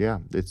yeah,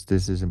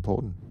 this is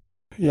important.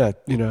 Yeah,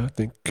 I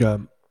think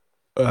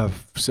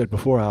I've said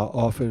before how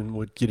often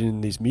would get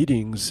in these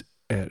meetings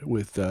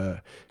with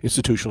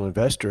institutional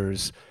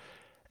investors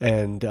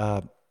and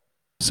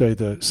say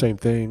the same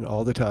thing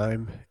all the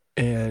time,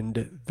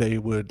 and they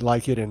would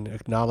like it and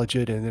acknowledge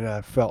it, and then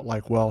I felt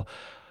like, well,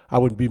 I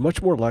would be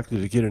much more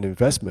likely to get an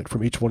investment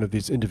from each one of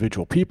these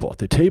individual people at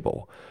the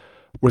table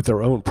with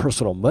their own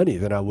personal money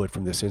than I would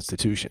from this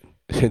institution.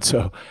 And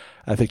so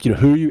I think,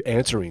 who are you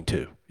answering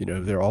to?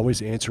 They're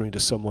always answering to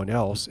someone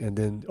else, and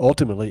then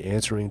ultimately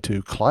answering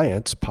to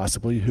clients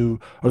possibly who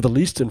are the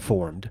least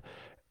informed,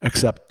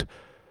 except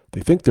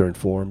they think they're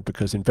informed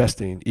because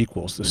investing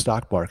equals the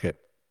stock market.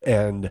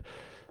 And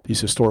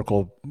these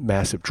historical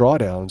massive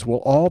drawdowns will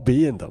all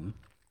be in them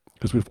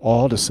because we've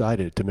all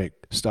decided to make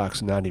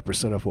stocks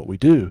 90% of what we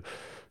do.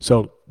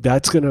 So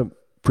that's going to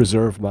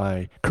preserve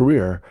my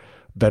career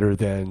better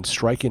than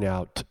striking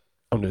out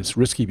on this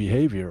risky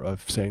behavior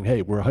of saying,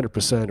 hey, we're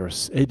 100%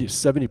 or 80,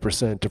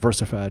 70%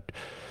 diversified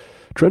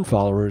trend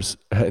followers.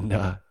 And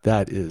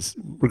that is,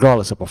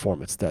 regardless of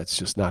performance, that's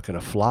just not going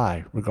to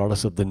fly,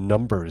 regardless of the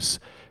numbers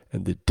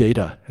and the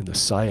data and the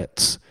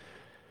science.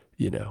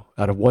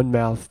 Out of one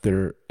mouth,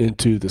 they're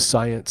into the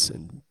science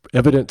and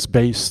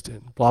evidence-based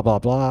and blah, blah,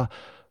 blah.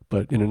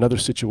 But in another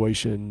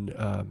situation,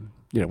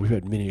 we've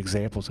had many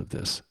examples of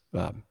this.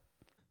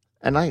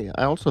 And I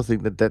also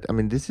think that I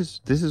mean, this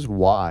is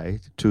why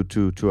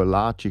to a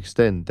large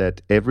extent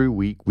that every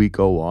week we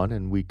go on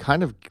and we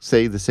kind of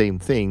say the same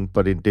thing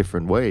but in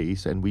different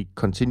ways, and we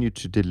continue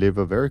to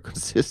deliver very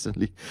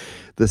consistently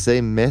the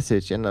same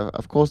message. And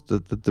of course,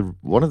 the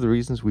one of the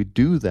reasons we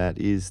do that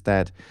is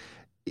that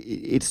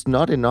it's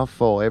not enough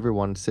for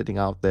everyone sitting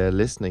out there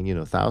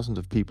listening, thousands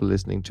of people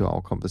listening to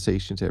our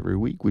conversations every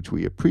week, which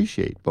we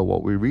appreciate. But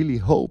what we really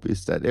hope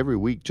is that every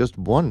week just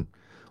one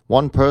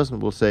person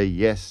will say,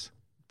 yes,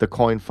 the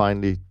coin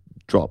finally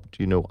dropped.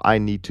 I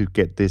need to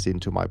get this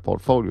into my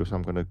portfolio, so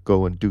I'm going to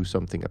go and do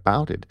something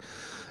about it.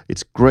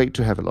 It's great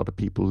to have a lot of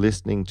people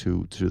listening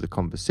to the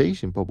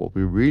conversation, but what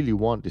we really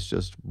want is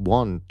just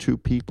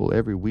 1-2 people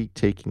every week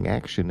taking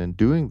action and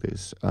doing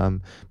this,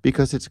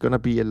 because it's going to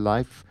be a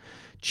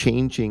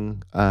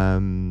life-changing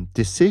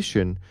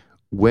decision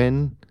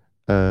when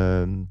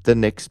the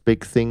next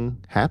big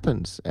thing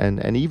happens.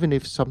 And even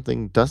if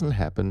something doesn't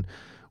happen,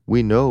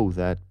 we know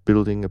that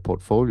building a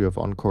portfolio of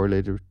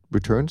uncorrelated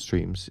return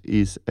streams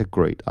is a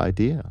great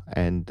idea.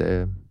 And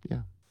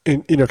yeah.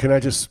 And, can I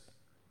just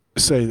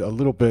say a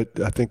little bit?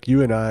 I think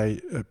you and I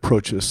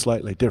approach this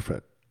slightly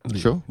different,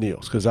 Sure.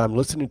 Niels, because I'm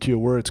listening to your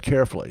words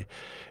carefully.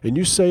 And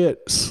you say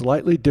it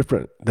slightly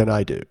different than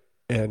I do.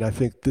 And I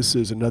think this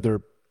is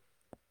another,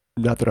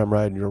 not that I'm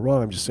right and you're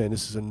wrong, I'm just saying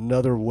this is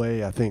another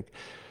way I think,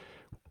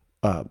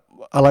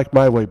 I like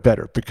my way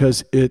better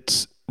because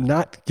it's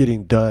not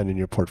getting done in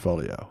your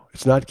portfolio.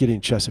 It's not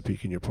getting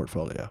Chesapeake in your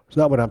portfolio. It's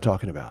not what I'm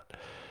talking about.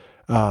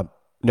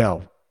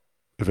 Now,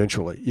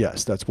 eventually,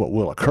 yes, that's what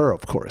will occur,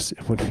 of course,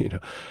 when,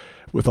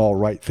 with all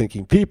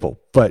right-thinking people.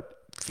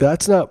 But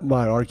that's not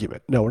my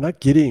argument. No, we're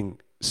not getting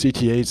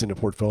CTAs in the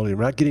portfolio.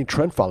 We're not getting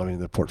trend following in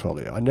the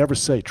portfolio. I never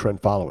say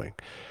trend following.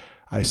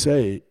 I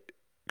say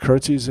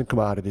currencies and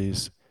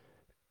commodities,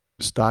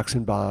 stocks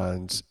and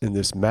bonds in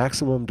this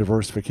maximum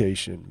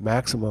diversification,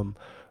 maximum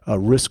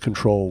risk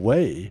control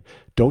way.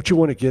 Don't you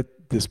want to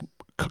get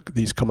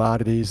these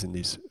commodities and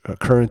these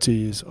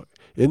currencies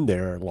in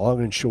there,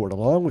 long and short,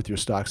 along with your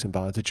stocks and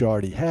bonds that you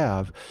already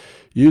have,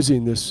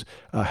 using this?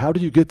 How do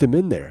you get them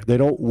in there? They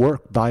don't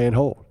work buy and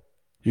hold.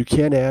 You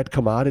can't add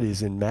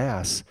commodities in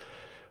mass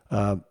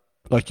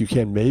like you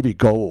can maybe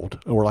gold,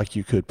 or like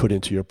you could put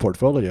into your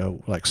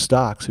portfolio, like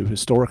stocks who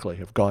historically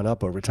have gone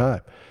up over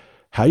time.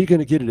 How are you going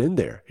to get it in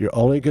there? You're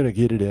only going to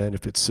get it in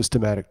if it's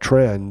systematic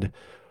trend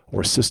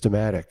or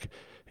systematic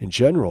in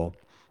general.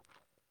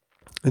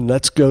 and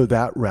let's go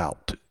that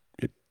route.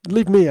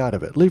 Leave me out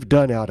of it. Leave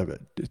Dunn out of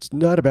it. It's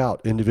not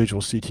about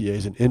individual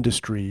CTAs and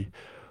industry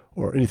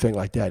or anything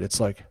like that. It's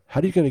like,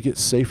 how are you going to get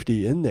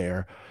safety in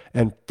there?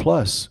 And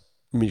plus,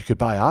 I mean, you could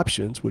buy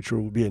options, which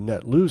will be a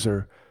net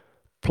loser.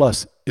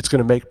 Plus, it's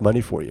going to make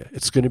money for you.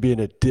 It's going to be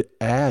an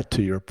add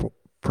to your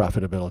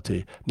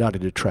profitability, not a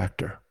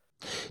detractor.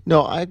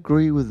 No, I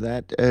agree with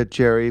that,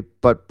 Jerry.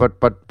 But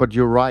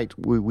you're right.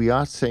 We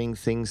are saying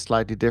things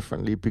slightly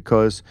differently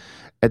because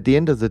at the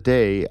end of the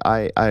day,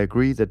 I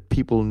agree that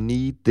people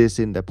need this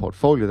in their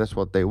portfolio. That's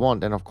what they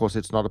want. And of course,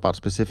 it's not about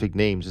specific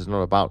names. It's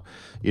not about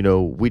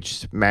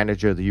which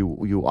manager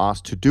you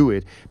ask to do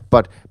it.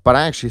 But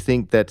I actually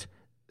think that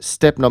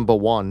step number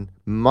one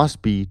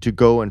must be to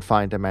go and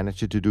find a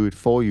manager to do it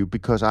for you,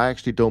 because I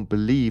actually don't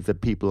believe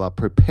that people are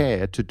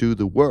prepared to do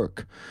the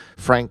work,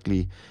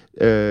 frankly,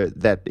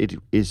 that it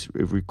is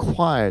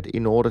required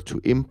in order to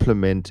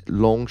implement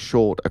long,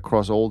 short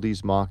across all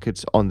these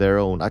markets on their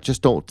own. I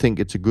just don't think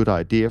it's a good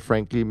idea,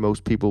 frankly.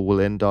 Most people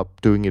will end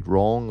up doing it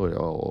wrong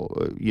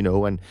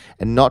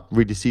and not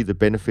really see the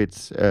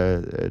benefits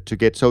to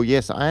get. So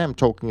yes, I am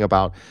talking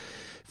about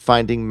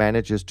finding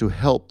managers to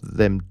help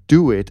them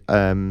do it.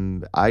 But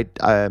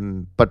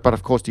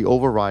of course, the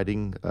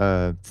overriding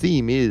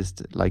theme is,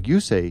 like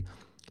you say,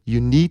 you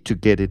need to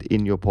get it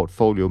in your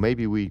portfolio.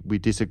 Maybe we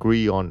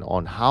disagree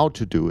on how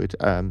to do it.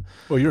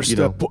 Well, your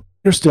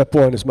step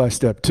one is my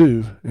step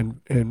two,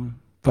 and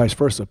vice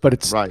versa. But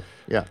it's right.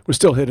 Yeah, we're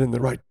still heading in the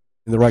right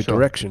sure.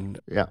 direction.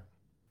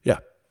 Yeah.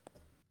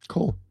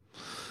 Cool.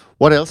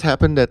 What else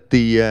happened at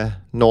the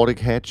Nordic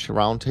Hedge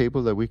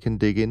Roundtable that we can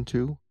dig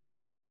into?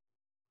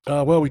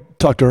 Well, we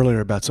talked earlier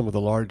about some of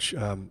the large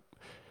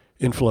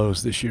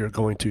inflows this year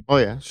going to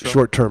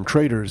short-term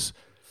traders.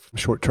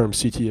 Short-term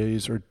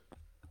CTAs are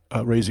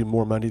raising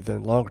more money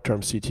than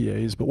long-term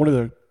CTAs. But one of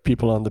the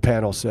people on the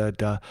panel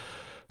said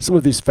some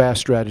of these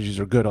fast strategies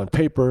are good on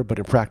paper, but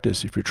in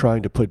practice, if you're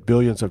trying to put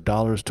billions of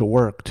dollars to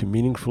work to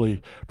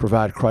meaningfully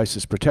provide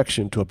crisis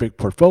protection to a big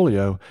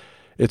portfolio,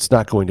 it's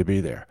not going to be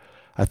there.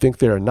 I think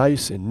they're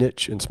nice and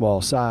niche in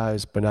small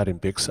size, but not in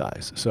big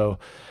size. So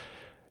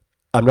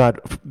I'm not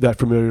that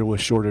familiar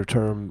with shorter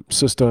term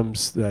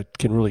systems that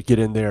can really get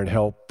in there and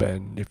help.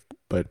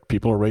 But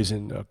people are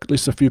raising, at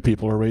least a few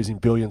people are raising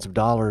billions of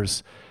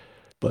dollars,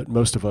 but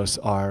most of us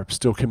are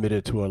still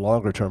committed to a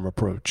longer term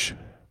approach.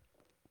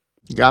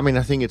 Yeah, I mean,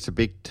 I think it's a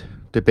big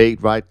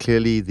debate, right?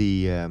 Clearly,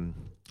 the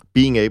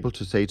being able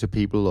to say to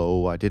people,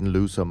 "Oh, I didn't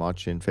lose so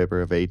much in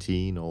February of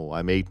 18," or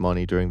 "I made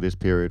money during this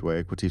period where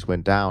equities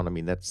went down." I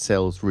mean, that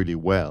sells really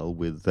well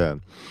with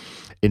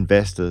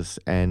investors,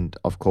 and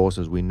of course,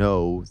 as we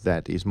know,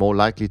 that is more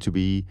likely to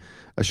be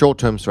a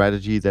short-term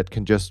strategy that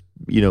can just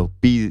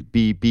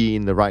be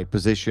in the right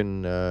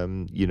position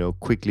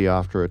quickly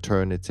after a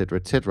turn, etc.,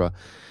 etc.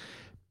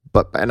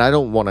 And I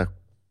don't want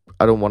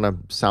to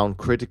sound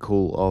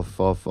critical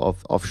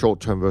of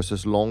short-term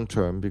versus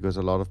long-term, because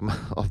a lot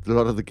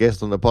of the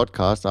guests on the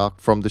podcast are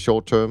from the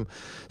short-term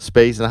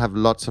space, and I have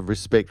lots of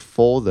respect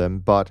for them.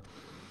 But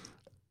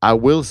I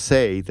will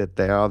say that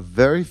there are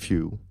very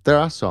few. There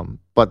are some,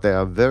 but there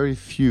are very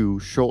few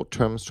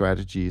short-term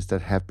strategies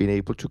that have been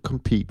able to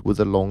compete with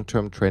a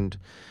long-term trend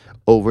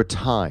over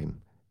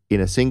time. In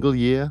a single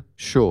year,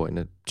 sure.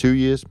 In 2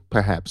 years,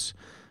 perhaps.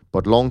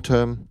 But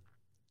long-term,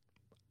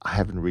 I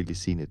haven't really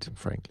seen it,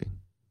 frankly.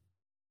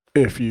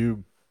 If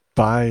you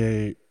buy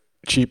a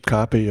cheap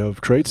copy of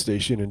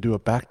TradeStation and do a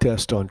back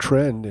test on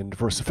trend in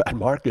diversified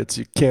markets,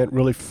 you can't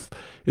really,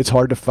 it's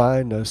hard to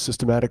find a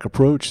systematic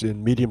approach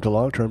in medium to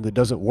long term that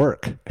doesn't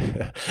work.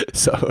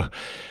 So,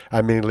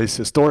 I mean, at least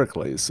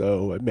historically.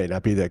 So it may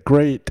not be that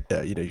great.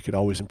 You could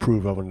always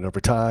improve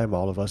over time.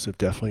 All of us have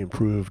definitely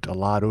improved a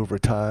lot over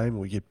time.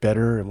 We get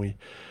better and we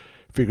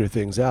figure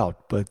things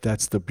out. But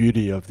that's the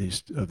beauty of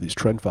these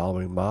trend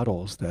following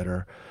models that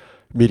are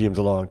medium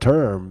to long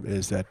term,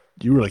 is that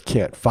you really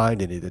can't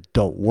find any that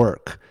don't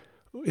work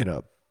in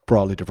a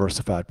broadly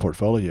diversified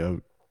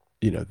portfolio.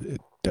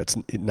 That's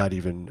not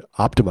even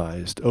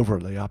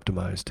overly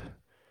optimized.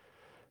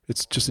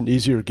 It's just an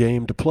easier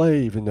game to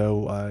play, even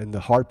though and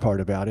the hard part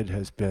about it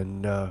has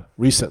been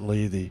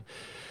recently the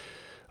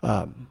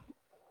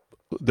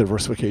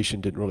diversification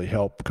didn't really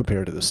help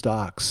compared to the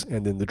stocks,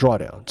 and then the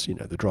drawdowns.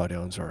 The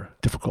drawdowns are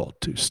difficult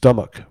to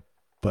stomach,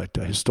 but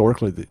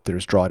historically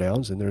there's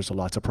drawdowns and there's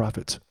lots of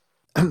profits.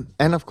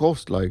 And of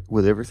course, like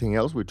with everything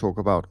else we talk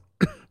about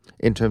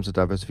in terms of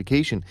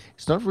diversification,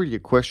 it's not really a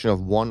question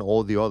of one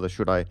or the other.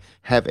 Should I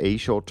have a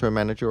short-term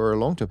manager or a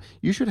long-term?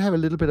 You should have a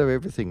little bit of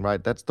everything,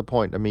 right? That's the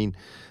point. I mean,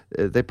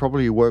 they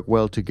probably work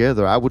well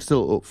together. I would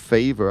still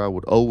I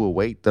would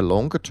overweight the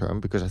longer term,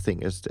 because I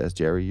think, as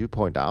Jerry, you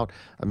point out,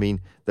 I mean,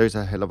 there's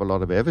a hell of a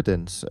lot of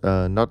evidence,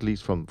 not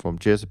least from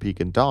Chesapeake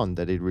and Dunn,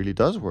 that it really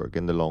does work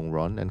in the long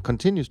run and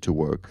continues to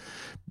work.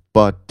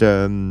 But,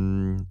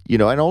 and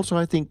also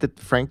I think that,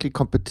 frankly,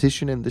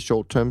 competition in the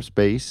short-term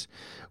space,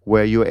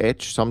 where your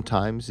edge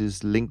sometimes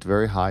is linked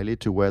very highly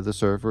to where the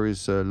server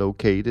is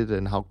located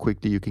and how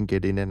quickly you can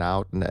get in and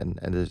out.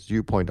 And as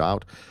you point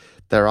out,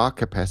 there are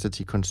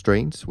capacity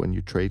constraints when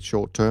you trade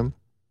short-term.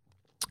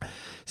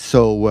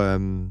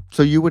 So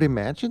you would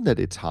imagine that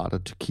it's harder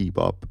to keep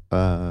up,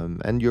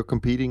 and you're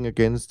competing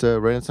against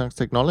Renaissance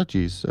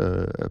Technologies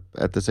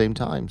at the same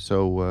time.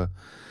 So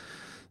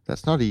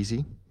that's not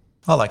easy.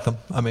 I like them.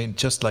 I mean,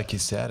 just like you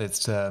said,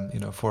 it's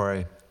for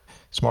a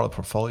smaller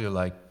portfolio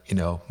like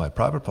my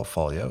private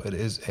portfolio, it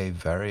is a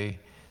very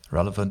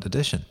relevant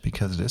addition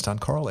because it is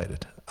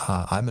uncorrelated.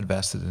 I'm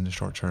invested in a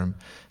short-term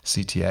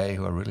CTA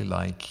who I really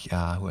like,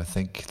 who I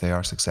think they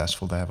are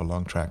successful. They have a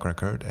long track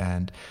record,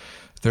 and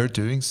they're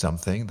doing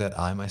something that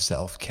I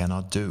myself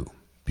cannot do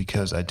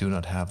because I do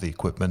not have the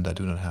equipment, I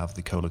do not have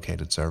the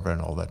co-located server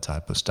and all that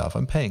type of stuff.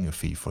 I'm paying a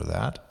fee for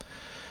that.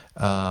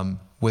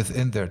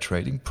 Within their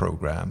trading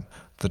program,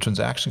 the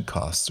transaction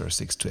costs are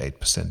 6 to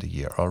 8% a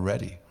year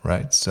already,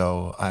 right?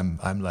 So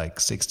I'm like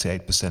 6 to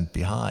 8%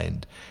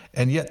 behind,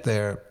 and yet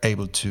they're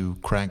able to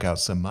crank out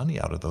some money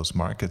out of those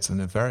markets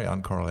in a very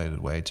uncorrelated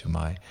way to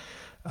my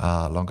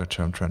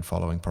longer-term trend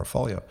following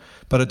portfolio.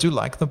 But I do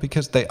like them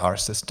because they are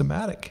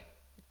systematic.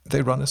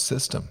 They run a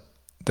system.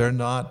 They're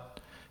not,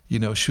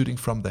 shooting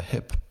from the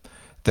hip.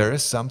 There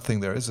is something,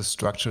 there is a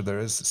structure, there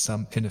is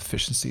some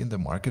inefficiency in the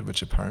market,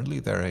 which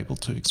apparently they're able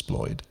to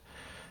exploit.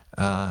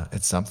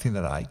 It's something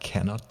that I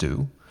cannot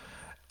do.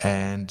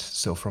 And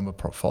so from a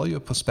portfolio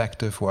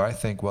perspective where I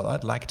think, well,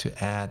 I'd like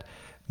to add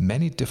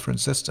many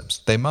different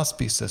systems. They must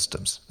be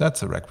systems.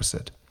 That's a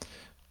requisite.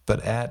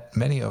 But add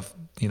many of,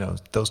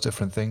 those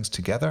different things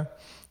together,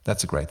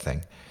 that's a great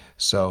thing.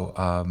 So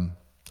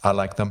I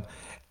like them.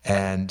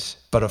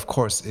 But of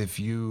course, if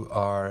you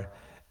are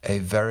a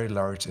very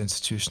large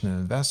institutional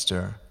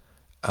investor,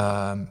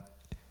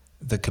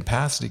 the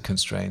capacity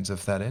constraints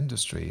of that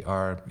industry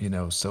are,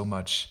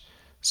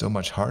 so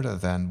much harder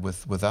than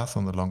with us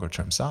on the longer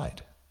term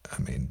side.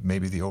 I mean,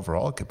 maybe the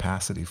overall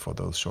capacity for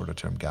those shorter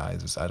term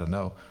guys is,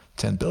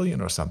 10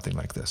 billion or something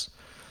like this.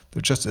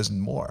 There just isn't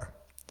more.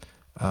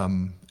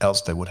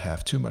 Else they would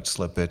have too much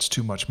slippage,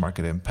 too much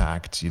market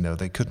impact.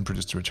 They couldn't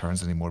produce the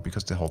returns anymore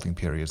because the holding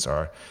periods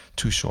are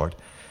too short.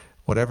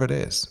 Whatever it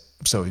is.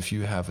 So if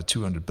you have a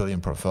 200 billion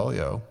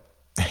portfolio,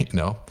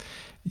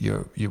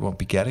 you won't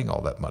be getting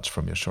all that much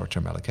from your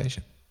short-term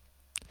allocation.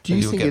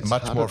 You'll get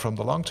much more from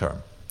the long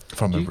term.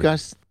 Do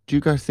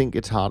you guys think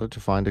it's harder to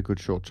find a good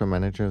short-term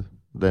manager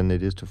than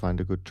it is to find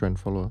a good trend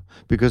follower?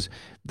 Because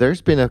there's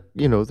been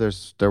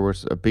there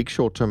was a big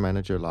short-term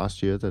manager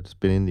last year that's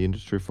been in the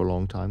industry for a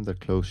long time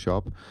that closed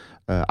shop.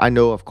 I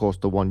know, of course,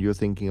 the one you're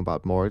thinking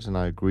about, Moritz, and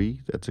I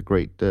agree. That's a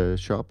great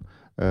shop.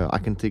 I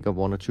can think of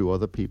one or two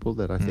other people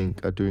that I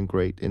think are doing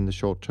great in the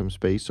short-term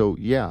space. So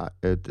yeah,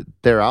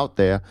 they're out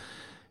there,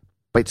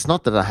 but it's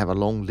not that I have a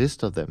long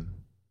list of them.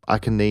 I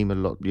can name a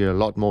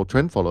lot more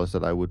trend followers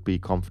that I would be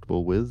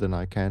comfortable with than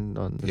I can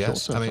on the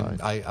short-term side.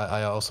 Yes,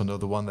 I also know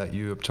the one that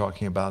you're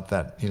talking about,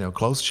 that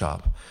closed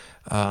shop.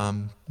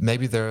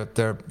 Maybe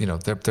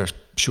there's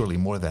surely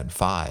more than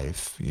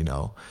 5.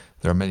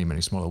 There are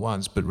many smaller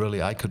ones, but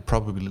really I could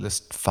probably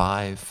list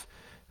 5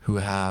 who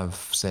have,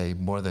 say,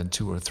 more than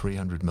 200 or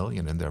 300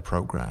 million in their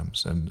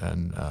programs, and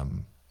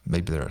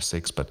maybe there are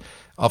 6, but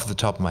off the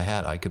top of my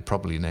head, I could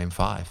probably name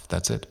 5.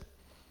 That's it.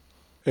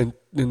 And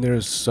then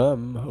there's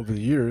some over the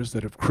years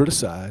that have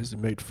criticized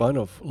and made fun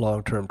of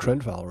long-term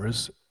trend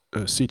followers,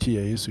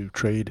 CTAs who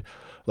trade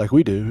like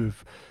we do,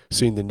 who've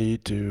seen the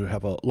need to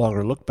have a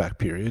longer look-back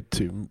period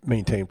to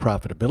maintain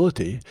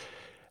profitability,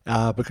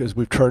 because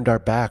we've turned our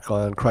back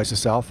on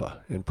Crisis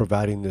Alpha in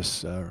providing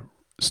this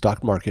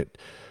stock market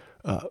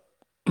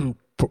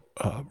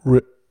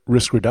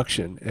risk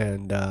reduction.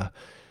 And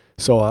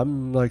so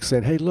I'm like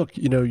saying, hey, look,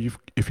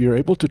 if you're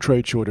able to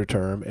trade shorter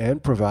term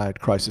and provide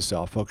Crisis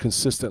Alpha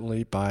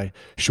consistently by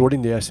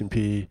shorting the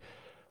S&P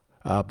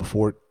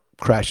before it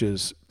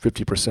crashes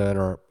 50%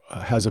 or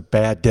has a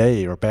bad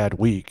day or bad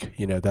week,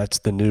 that's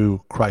the new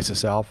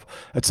Crisis Alpha.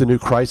 That's the new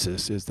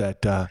crisis, is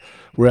that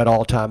we're at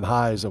all-time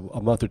highs a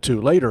month or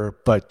two later,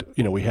 but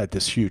we had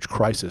this huge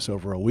crisis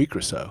over a week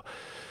or so.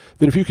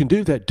 Then if you can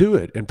do that, do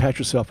it and pat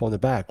yourself on the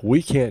back.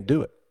 We can't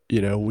do it.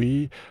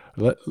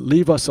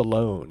 Leave us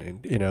alone,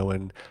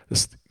 and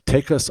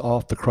take us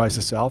off the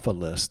Crisis Alpha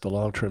list, the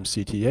long-term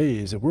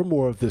CTAs, and we're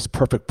more of this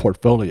perfect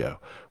portfolio,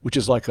 which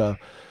is like a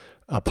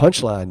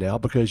punchline now,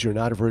 because you're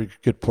not a very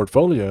good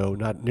portfolio,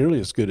 not nearly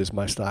as good as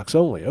my stocks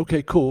only.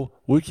 Okay, cool.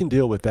 We can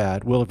deal with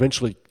that. We'll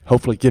eventually,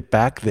 hopefully, get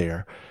back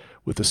there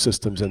with the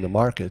systems and the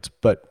markets.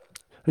 But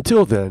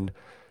until then,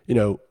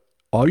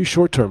 all you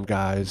short-term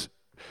guys,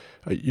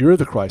 you're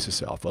the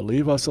Crisis Alpha.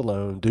 Leave us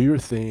alone. Do your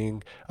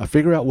thing.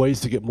 Figure out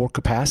ways to get more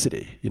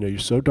capacity. You're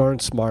so darn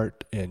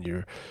smart, and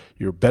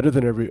you're better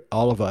than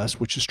all of us,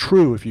 which is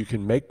true. If you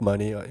can make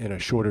money in a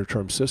shorter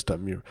term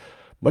system, you're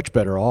much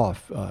better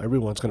off.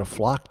 Everyone's going to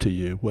flock to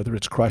you, whether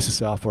it's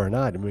Crisis Alpha or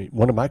not. I mean,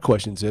 one of my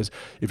questions is,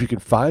 if you can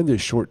find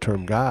this short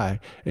term guy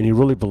and you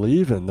really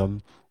believe in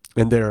them,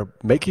 and they're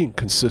making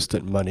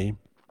consistent money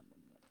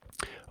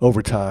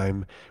over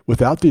time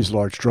without these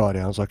large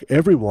drawdowns like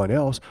everyone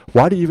else,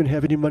 why do you even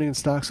have any money in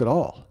stocks at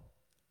all?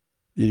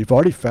 You've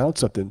already found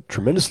something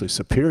tremendously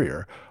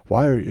superior.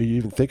 Why are you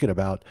even thinking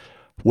about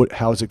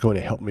how is it going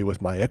to help me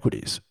with my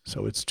equities?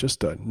 So it's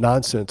just a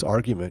nonsense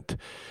argument.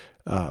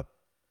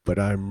 But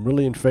I'm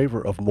really in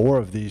favor of more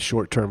of these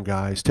short-term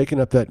guys taking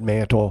up that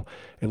mantle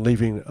and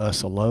leaving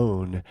us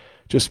alone.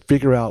 Just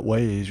figure out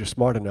ways. You're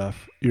smart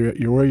enough.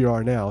 You're where you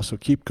are now, so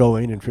keep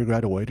going and figure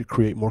out a way to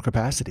create more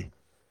capacity.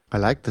 I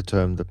like the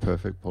term "the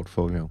perfect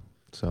portfolio."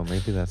 So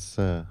maybe that's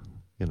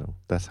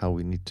that's how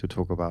we need to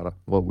talk about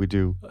what we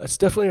do. It's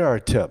definitely our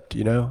attempt.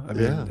 I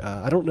mean,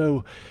 I don't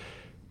know.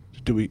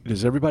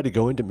 Does everybody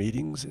go into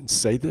meetings and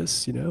say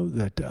this,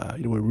 that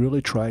we're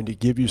really trying to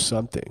give you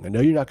something? I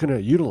know you're not going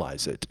to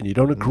utilize it and you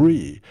don't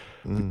agree,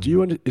 but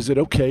is it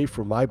okay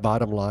for my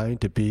bottom line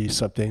to be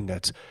something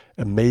that's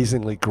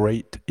amazingly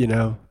great,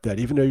 that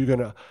even though you're going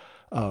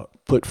to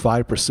put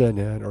 5%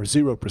 in or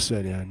 0%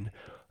 in,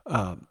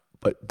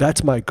 but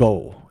that's my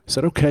goal. Is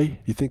that okay?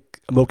 You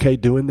think I'm okay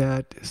doing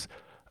that?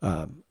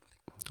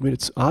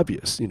 It's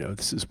obvious,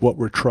 this is what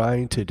we're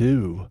trying to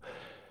do.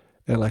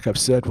 And like I've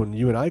said, when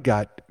you and I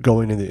got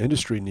going in the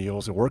industry,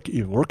 Niels, and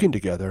even working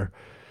together,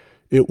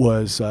 it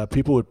was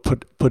people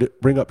would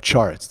bring up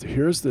charts.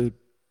 Here's the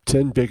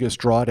 10 biggest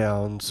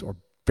drawdowns or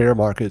bear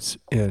markets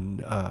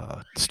in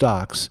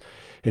stocks,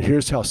 and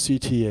here's how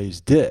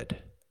CTAs did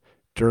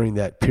during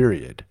that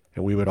period.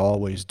 And we would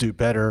always do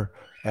better,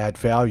 add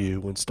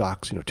value when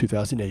stocks,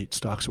 2008,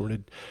 stocks were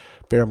in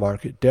a bear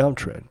market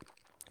downtrend.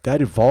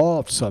 That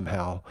evolved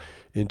somehow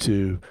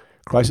into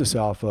Crisis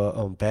Alpha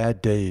on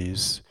bad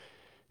days,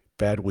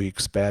 bad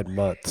weeks, bad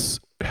months.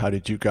 How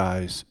did you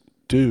guys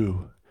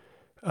do,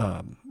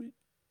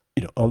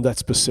 on that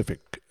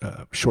specific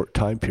short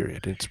time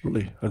period? It's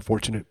really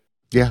unfortunate.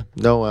 Yeah,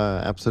 no,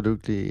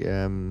 absolutely.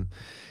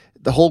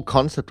 The whole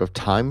concept of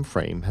time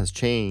frame has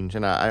changed,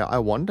 and I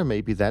wonder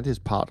maybe that is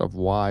part of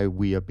why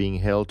we are being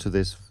held to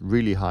this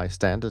really high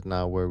standard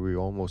now, where we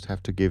almost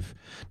have to give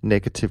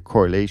negative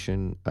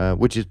correlation,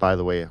 which is, by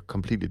the way, a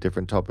completely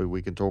different topic.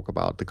 We can talk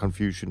about the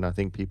confusion I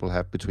think people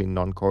have between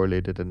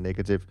non-correlated and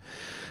negative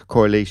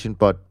correlation,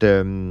 but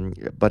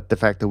the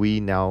fact that we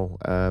now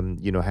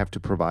have to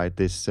provide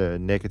this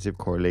negative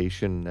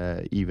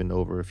correlation even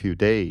over a few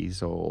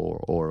days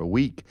or a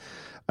week.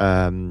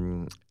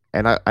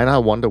 And I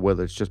wonder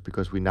whether it's just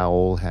because we now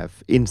all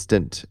have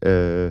instant,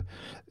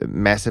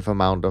 massive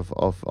amount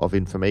of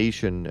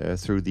information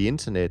through the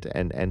internet,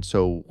 and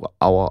so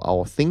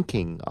our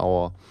thinking,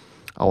 our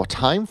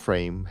time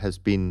frame has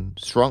been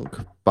shrunk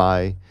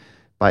by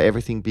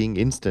everything being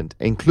instant,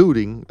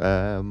 including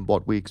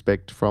what we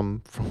expect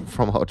from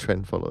our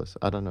trend followers.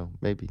 I don't know,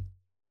 maybe.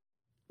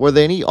 Were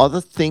there any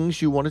other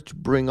things you wanted to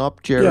bring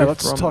up, Jerry? Yeah,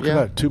 let's talk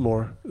about two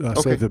more. Okay,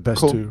 save the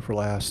best cool. two for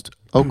last.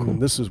 Oh, cool.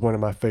 This is one of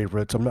my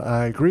favorites.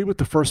 I agree with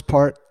the first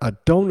part. I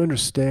don't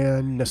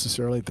understand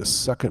necessarily the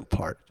second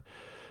part.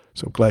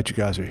 So I'm glad you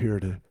guys are here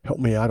to help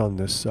me out on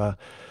this. The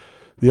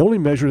only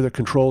measure that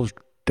controls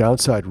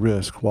downside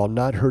risk while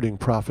not hurting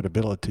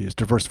profitability is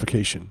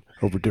diversification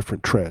over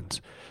different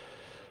trends.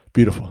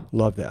 Beautiful.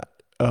 Love that.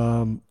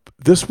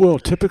 This will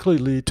typically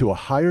lead to a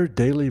higher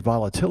daily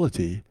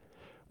volatility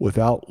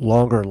without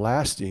longer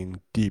lasting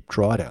deep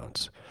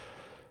drawdowns.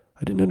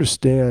 I didn't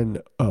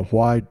understand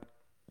why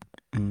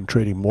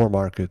trading more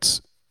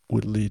markets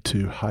would lead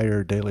to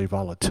higher daily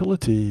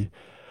volatility,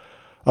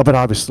 but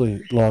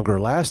obviously longer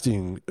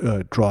lasting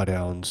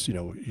drawdowns,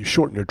 you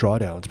shorten your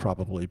drawdowns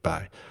probably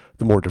by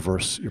the more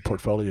diverse your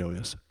portfolio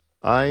is.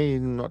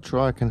 I'm not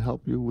sure I can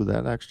help you with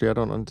that. Actually, I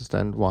don't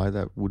understand why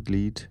that would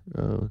lead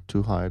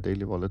to higher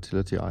daily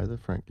volatility either,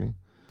 frankly.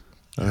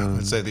 I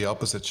would say the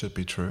opposite should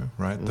be true,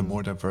 right? The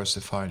more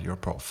diversified your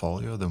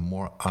portfolio, the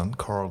more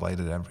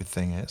uncorrelated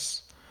everything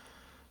is,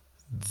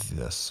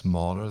 the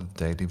smaller the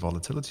daily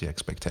volatility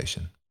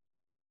expectation.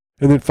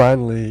 And then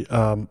finally,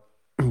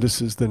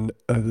 this is the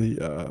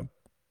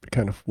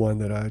kind of one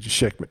that I just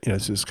shake.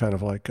 This is kind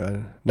of like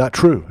not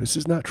true. This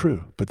is not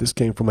true, but this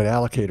came from an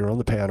allocator on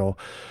the panel.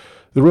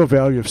 The real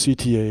value of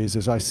CTAs,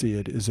 as I see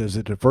it, is as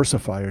a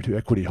diversifier to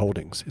equity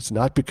holdings. It's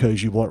not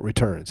because you want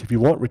returns. If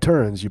you want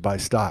returns, you buy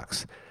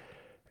stocks.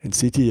 And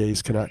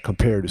CTAs cannot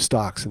compare to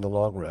stocks in the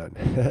long run.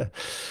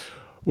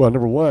 Well,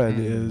 number one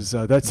is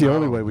that's the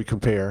only way we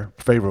compare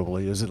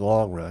favorably is in the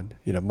long run.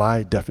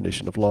 My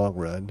definition of long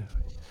run,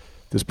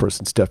 this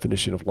person's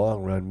definition of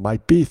long run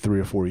might be 3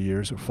 or 4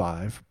 years or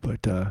 5.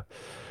 But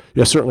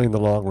certainly in the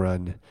long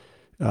run,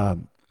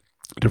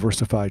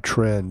 diversified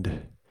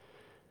trend,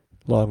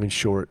 long and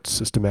short,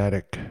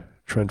 systematic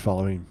trend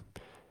following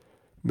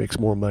makes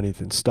more money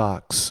than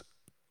stocks.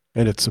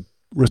 And it's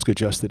risk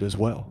adjusted as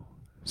well.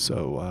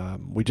 So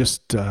we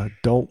just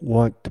don't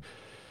want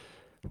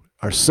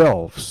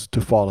ourselves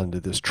to fall into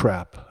this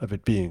trap of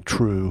it being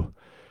true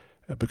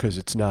because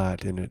it's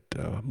not, and it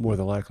more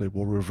than likely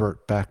will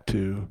revert back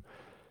to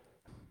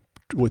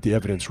what the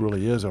evidence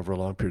really is over a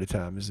long period of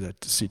time, is that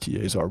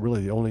CTAs are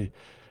really the only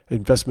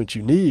investment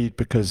you need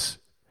because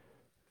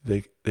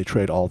they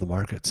trade all the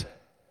markets.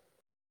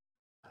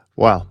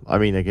 Well, I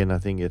mean, again, I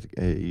think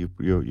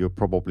you're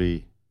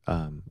probably.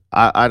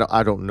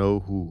 I don't know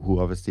who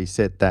obviously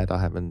said that. I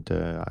haven't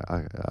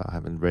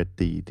read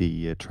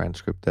the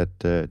transcript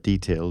that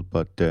detailed,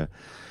 but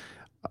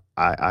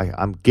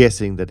I'm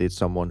guessing that it's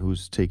someone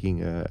who's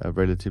taking a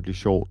relatively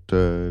short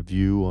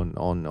view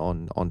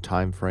on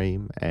time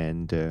frame,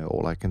 and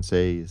all I can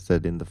say is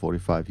that in the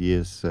 45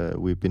 years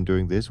we've been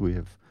doing this, we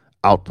have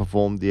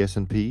outperformed the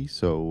S&P.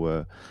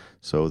 So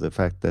the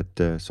fact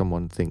that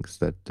someone thinks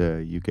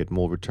that you get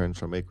more returns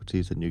from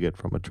equities than you get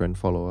from a trend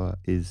follower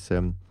is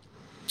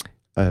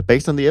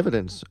based on the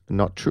evidence,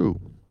 not true.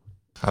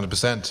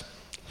 100%.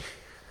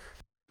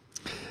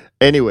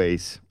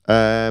 Anyways,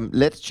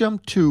 let's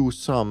jump to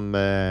some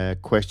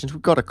questions.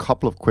 We've got a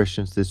couple of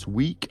questions this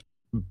week,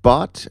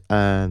 but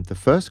the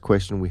first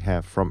question we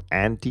have from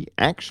Andy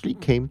actually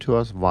came to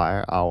us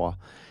via our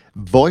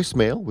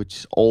voicemail,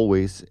 which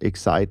always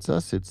excites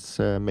us. It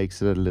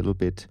makes it a little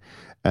bit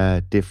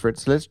different.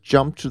 So let's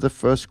jump to the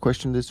first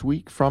question this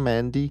week from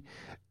Andy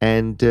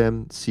and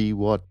see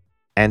what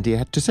Andy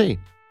had to say.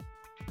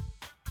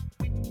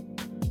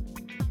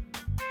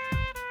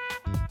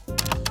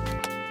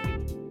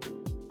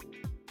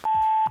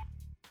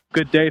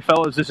 Good day,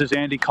 fellas. This is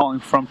Andy calling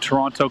from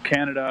Toronto,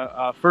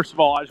 Canada. First of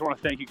all, I just want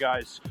to thank you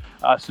guys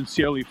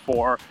sincerely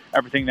for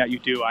everything that you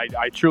do.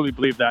 I truly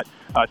believe that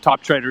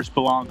Top Traders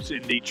belongs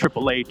in the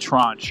AAA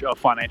tranche of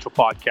financial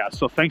podcasts.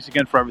 So thanks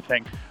again for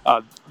everything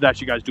that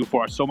you guys do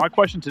for us. So my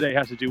question today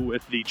has to do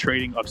with the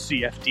trading of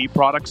CFD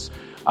products.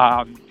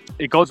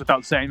 It goes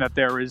without saying that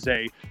there is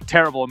a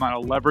terrible amount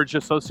of leverage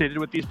associated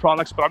with these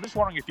products, but I'm just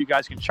wondering if you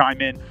guys can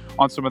chime in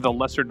on some of the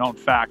lesser known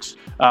facts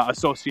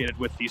associated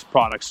with these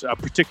products,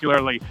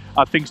 particularly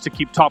things to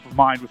keep top of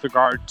mind with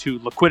regard to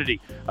liquidity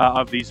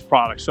of these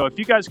products. So if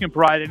you guys can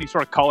provide any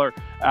sort of color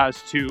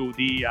as to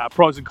the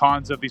pros and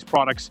cons of these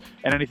products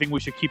and anything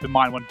we should keep in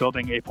mind when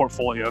building a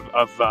portfolio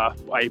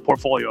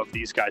of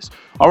these guys.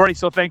 Alrighty,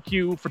 so thank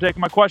you for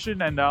taking my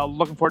question and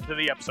looking forward to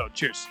the episode.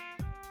 Cheers.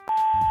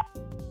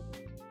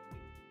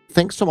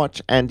 Thanks so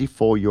much, Andy,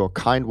 for your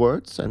kind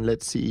words, and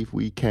let's see if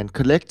we can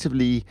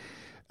collectively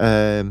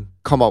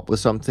come up with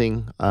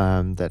something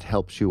that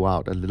helps you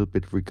out a little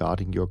bit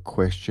regarding your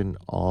question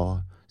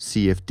on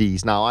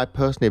CFDs. Now, I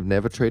personally have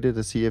never traded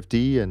a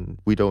CFD, and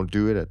we don't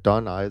do it at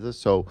Dun either,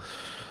 so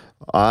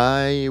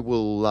I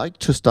will like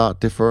to start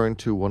deferring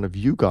to one of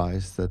you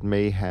guys that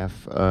may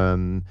have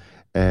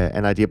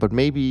an idea, but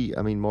maybe,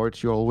 I mean,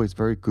 Moritz, you're always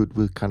very good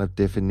with kind of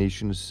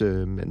definitions,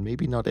 and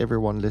maybe not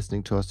everyone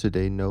listening to us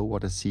today know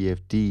what a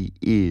CFD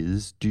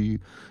is.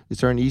 Is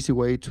there an easy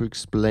way to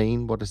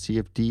explain what a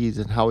CFD is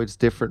and how it's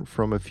different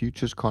from a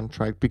futures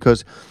contract?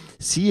 Because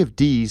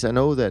CFDs, I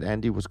know that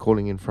Andy was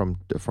calling in from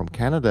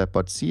Canada,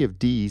 but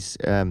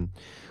CFDs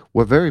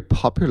were very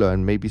popular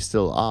and maybe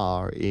still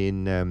are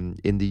in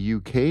the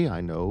UK,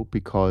 I know,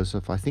 because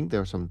I think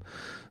there are some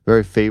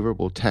very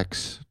favorable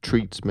tax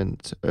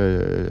treatment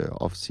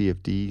of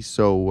CFDs.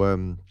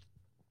 So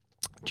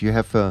do you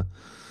have a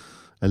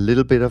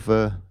little bit of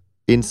a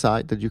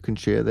insight that you can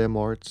share there,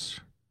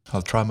 Moritz?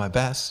 I'll try my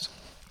best.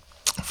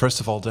 First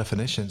of all,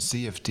 definition,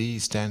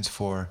 CFD stands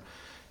for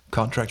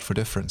contract for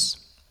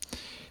difference.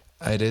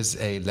 It is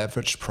a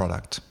leveraged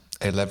product,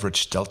 a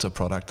leveraged delta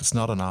product. It's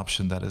not an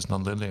option that is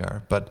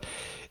nonlinear, but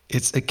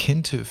it's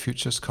akin to a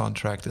futures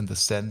contract in the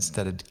sense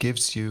that it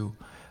gives you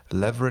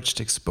leveraged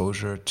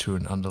exposure to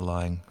an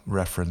underlying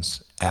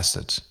reference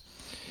asset.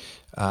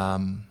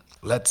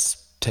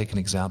 Let's take an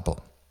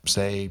example.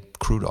 Say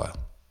crude oil.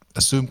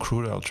 Assume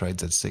crude oil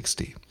trades at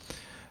 60.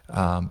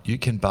 You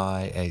can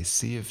buy a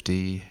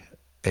CFD,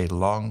 a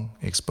long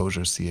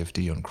exposure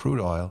CFD on crude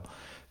oil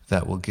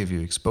that will give you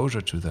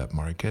exposure to that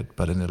market,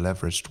 but in a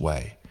leveraged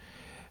way.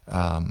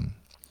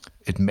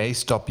 It may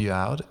stop you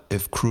out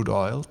if crude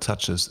oil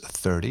touches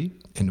 30,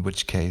 in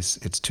which case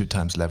it's 2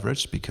 times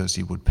leveraged because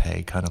you would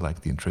pay kind of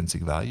like the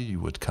intrinsic value. You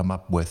would come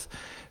up with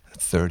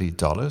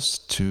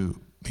 $30 to,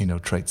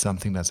 trade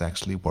something that's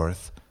actually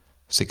worth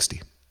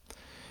 60.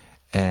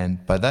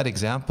 And by that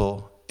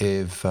example,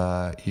 if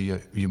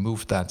you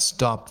move that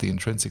stop, the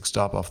intrinsic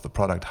stop of the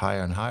product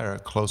higher and higher,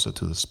 closer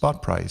to the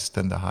spot price,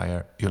 then the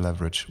higher your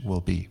leverage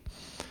will be.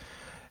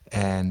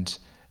 And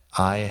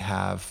I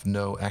have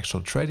no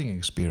actual trading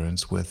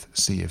experience with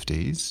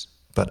CFDs,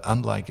 but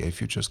unlike a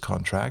futures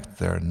contract,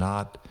 they're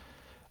not,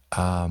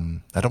 I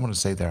don't want to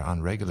say they're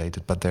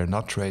unregulated, but they're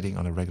not trading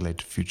on a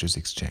regulated futures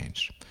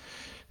exchange.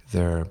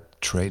 They're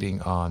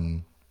trading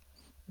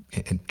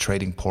in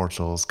trading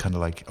portals, kind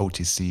of like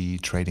OTC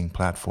trading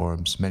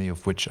platforms, many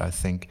of which I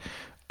think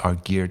are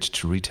geared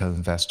to retail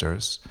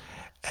investors.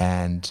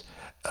 And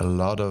a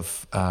lot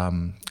of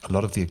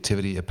the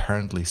activity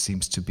apparently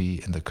seems to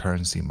be in the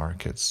currency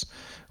markets,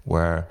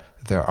 where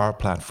there are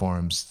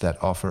platforms that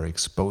offer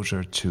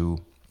exposure to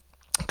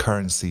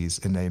currencies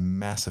in a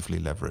massively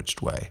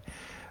leveraged way.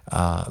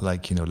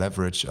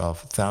 Leverage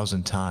of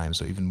 1,000 times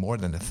or even more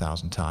than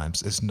 1,000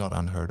 times is not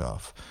unheard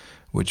of,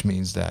 which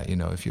means that,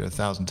 if you're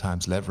 1,000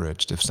 times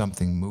leveraged, if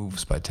something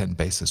moves by 10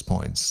 basis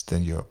points,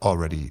 then you're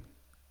already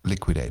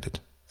liquidated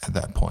at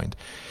that point.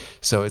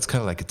 So it's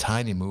kind of like a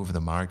tiny move in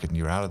the market and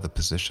you're out of the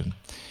position.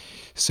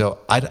 So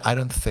I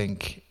don't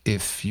think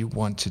if you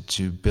wanted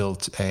to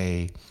build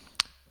a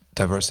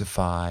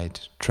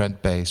diversified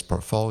trend-based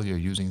portfolio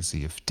using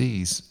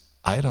CFDs,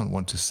 I don't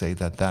want to say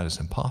that that is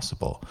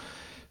impossible,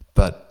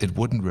 but it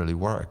wouldn't really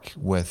work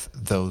with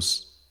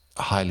those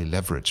highly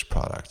leveraged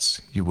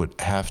products. You would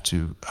have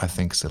to, I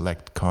think,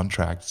 select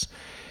contracts.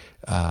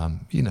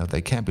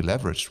 They can't be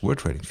leveraged. We're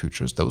trading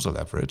futures; those are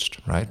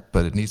leveraged, right?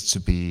 But it needs to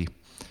be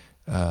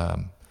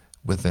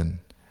within,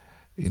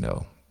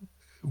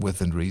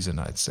 within reason,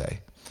 I'd say.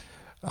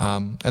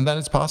 And then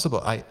it's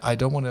possible. I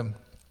don't want to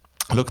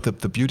look.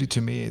 The beauty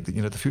to me,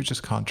 the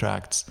futures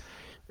contracts,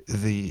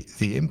 the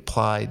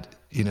implied,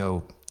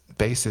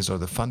 basis or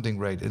the funding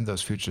rate in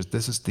those futures.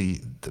 This is the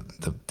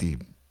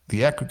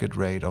aggregate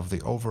rate of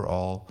the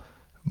overall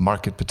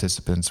market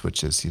participants,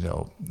 which is,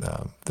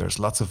 there's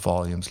lots of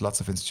volumes, lots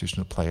of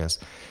institutional players,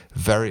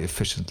 very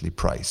efficiently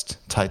priced,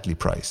 tightly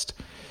priced.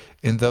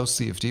 In those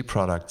CFD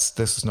products,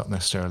 this is not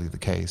necessarily the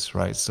case,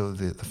 right? So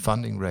the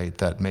funding rate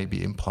that may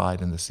be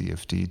implied in the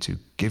CFD to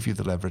give you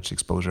the leverage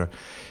exposure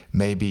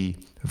may be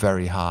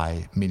very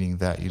high, meaning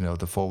that,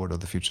 the forward or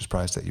the futures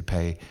price that you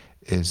pay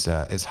is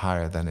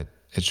higher than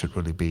it should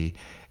really be.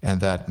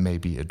 And that may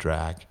be a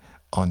drag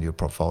on your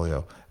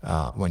portfolio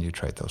when you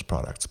trade those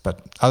products.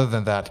 But other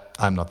than that,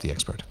 I'm not the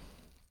expert.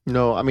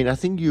 No, I mean, I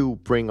think you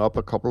bring up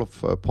a couple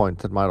of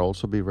points that might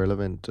also be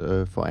relevant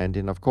for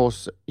Andy. And of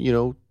course,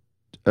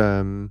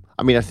 I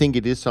think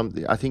it is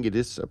something. I think it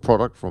is a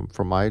product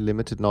from my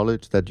limited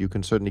knowledge that you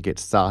can certainly get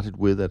started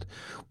with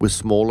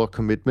smaller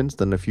commitments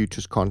than a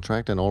futures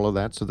contract and all of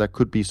that. So there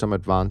could be some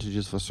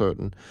advantages for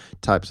certain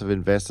types of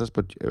investors.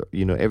 But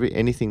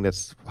anything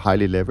that's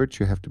highly leveraged,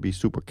 you have to be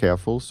super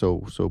careful.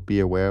 So be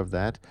aware of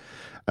that.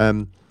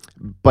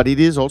 But it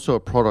is also a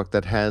product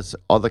that has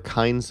other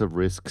kinds of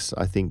risks.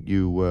 I think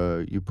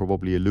you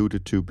probably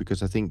alluded to,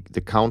 because I think the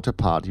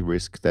counterparty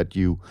risk that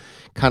you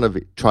kind of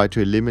try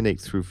to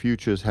eliminate through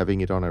futures,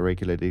 having it on a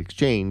regulated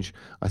exchange.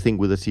 I think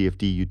with a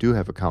CFD you do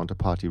have a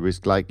counterparty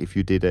risk, like if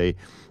you did a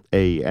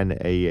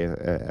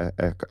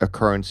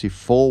currency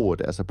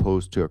forward as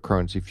opposed to a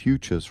currency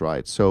futures,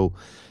 right? So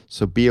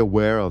be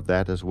aware of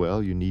that as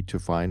well. You need to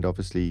find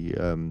obviously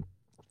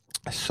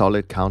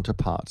solid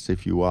counterparts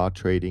if you are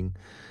trading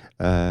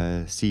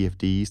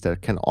CFDs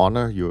that can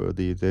honor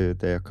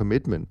their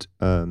commitment,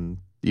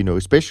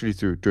 especially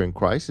during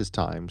crisis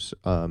times,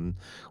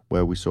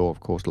 where we saw, of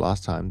course,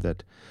 last time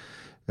that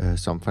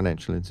some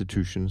financial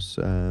institutions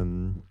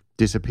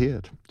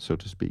disappeared, so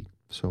to speak.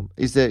 So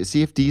is there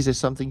CFDs is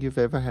something you've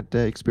ever had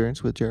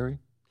experience with, Jerry?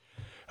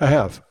 I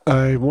have.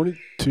 I wanted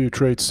to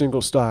trade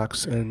single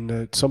stocks, and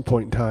at some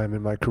point in time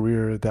in my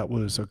career, that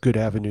was a good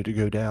avenue to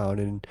go down,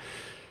 and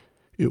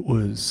it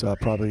was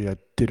probably I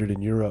did it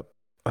in Europe.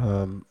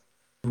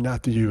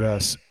 Not the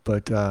U.S.,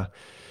 but the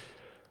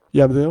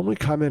only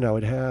comment I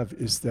would have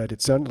is that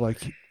it sounded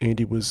like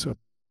Andy was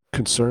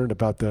concerned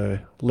about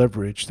the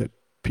leverage that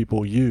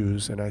people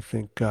use, and I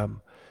think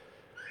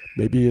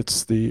maybe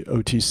it's the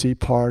OTC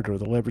part or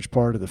the leverage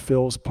part or the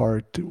fills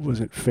part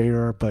wasn't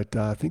fair, but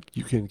I think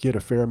you can get a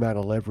fair amount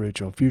of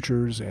leverage on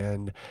futures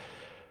and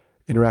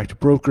Interactive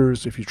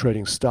Brokers. If you're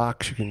trading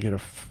stocks, you can get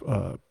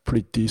a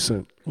pretty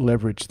decent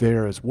leverage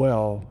there as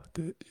well,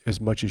 as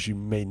much as you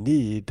may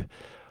need.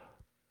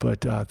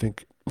 But I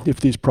think if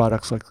these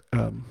products are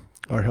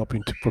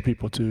helping for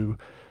people to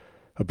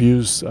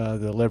abuse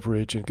the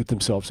leverage and get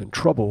themselves in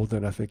trouble,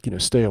 then I think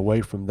stay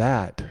away from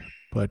that.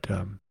 But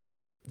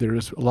there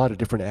is a lot of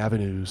different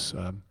avenues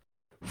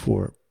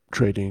for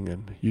trading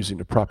and using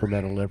the proper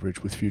amount of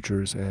leverage with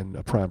futures and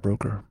a prime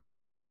broker.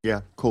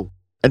 Yeah, cool.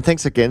 And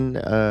thanks again,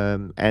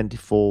 Andy,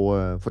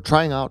 for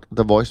trying out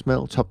the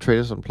voicemail.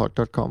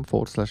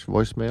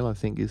 TopTradersUnplugged.com/voicemail, I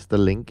think, is the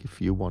link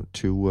if you want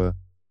to.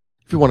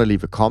 If you want to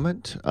leave a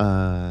comment,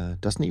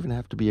 doesn't even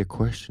have to be a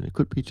question. It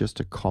could be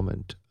just a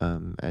comment.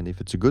 And if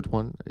it's a good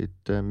one, it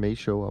may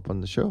show up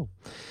on the show.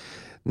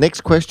 Next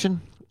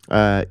question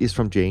is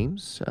from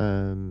James.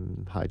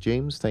 Hi,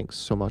 James. Thanks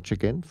so much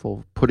again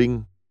for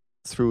putting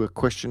through a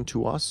question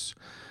to us.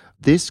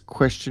 This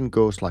question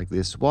goes like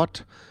this.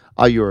 What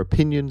are your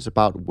opinions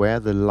about where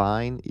the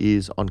line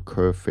is on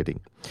curve fitting?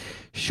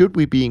 Should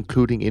we be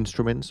including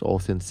instruments or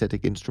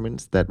synthetic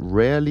instruments that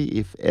rarely,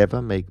 if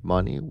ever, make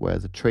money, where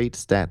the trade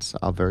stats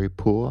are very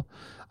poor?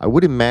 I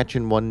would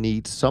imagine one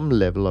needs some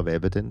level of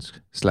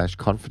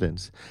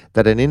evidence/confidence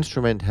that an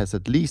instrument has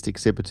at least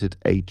exhibited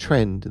a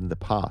trend in the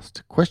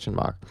past, ?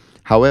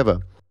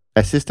 However,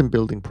 a system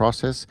building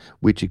process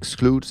which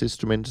excludes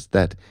instruments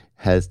that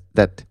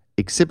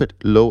exhibit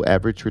low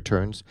average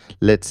returns,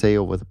 let's say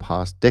over the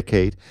past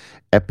decade,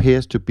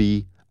 appears to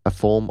be a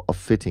form of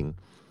fitting.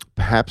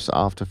 Perhaps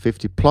after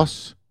 50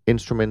 plus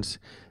instruments,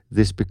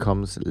 this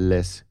becomes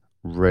less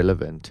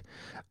relevant.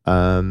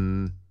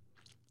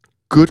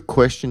 Good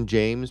question,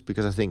 James,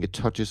 because I think it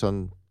touches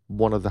on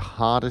one of the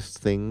hardest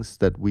things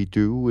that we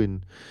do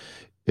when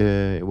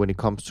it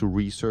comes to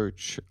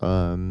research,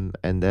 and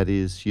that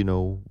is,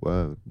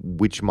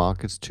 which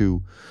markets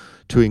to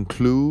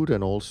include,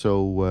 and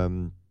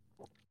also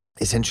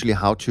essentially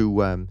how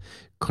to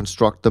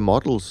construct the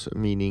models,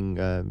 meaning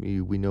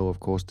we know, of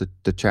course,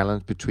 the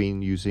challenge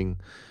between using,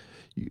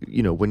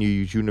 when you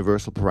use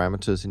universal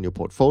parameters in your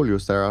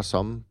portfolios, there are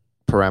some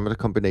parameter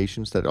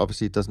combinations that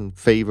obviously doesn't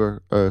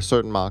favor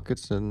certain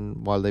markets,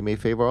 and while they may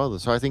favor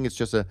others. So I think it's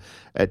just a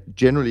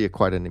generally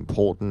quite an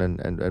important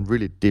and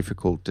really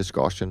difficult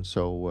discussion.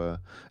 So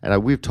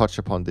we've touched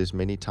upon this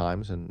many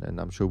times, and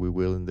I'm sure we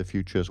will in the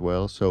future as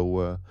well.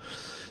 So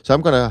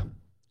I'm gonna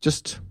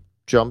just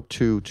jump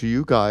to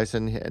you guys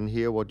and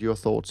hear what your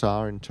thoughts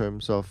are in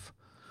terms of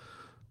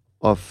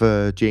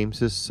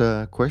James's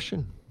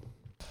question.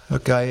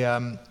 Okay,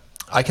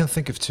 I can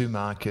think of two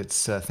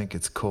markets. I think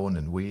it's corn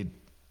and wheat.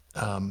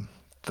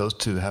 Those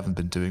two haven't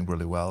been doing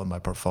really well in my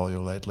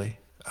portfolio lately.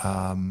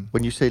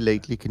 When you say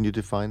lately, can you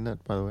define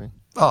that, by the way?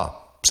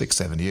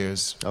 6-7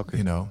 years.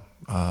 Okay.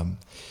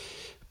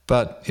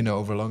 But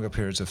over longer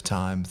periods of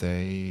time,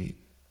 they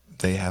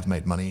have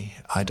made money.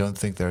 I don't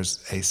think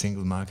there's a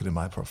single market in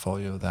my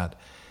portfolio that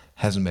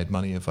hasn't made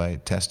money if I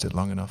test it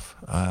long enough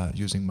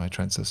using my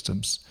trend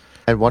systems.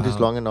 And what is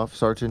long enough?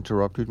 Sorry to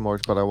interrupt you,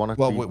 Moritz, but I want to.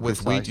 Well,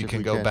 with wheat, you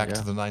can go back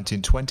to the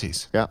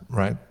 1920s. Yeah.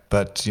 Right.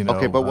 But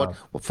Okay, but what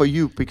for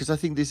you? Because I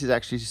think this is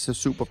actually so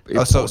super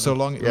important. So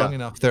long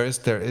enough. There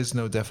is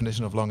no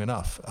definition of long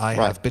enough. I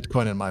have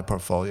Bitcoin in my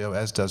portfolio,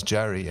 as does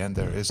Jerry, and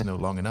there is no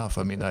long enough.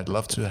 I mean, I'd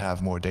love to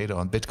have more data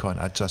on Bitcoin.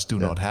 I just do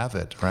not have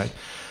it. Right.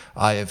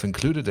 I have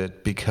included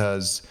it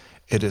because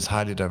it is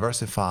highly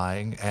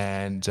diversifying,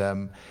 and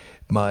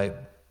my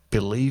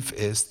belief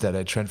is that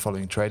a trend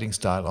following trading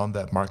style on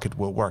that market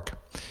will work.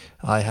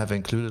 I have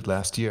included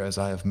last year, as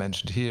I have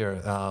mentioned here,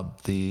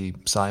 the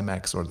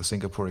CYMEX or the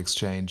Singapore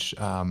Exchange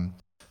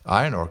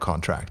iron ore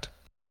contract.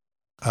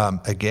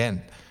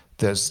 Again,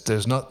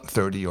 there's not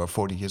 30 or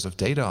 40 years of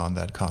data on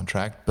that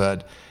contract,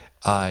 but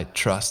I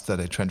trust that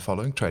a trend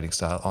following trading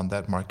style on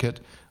that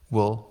market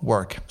will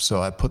work.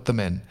 So I put them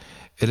in.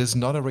 It is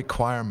not a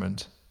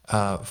requirement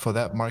for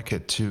that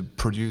market to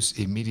produce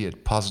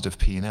immediate positive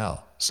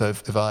P&L. So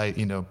if I,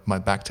 my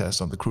backtest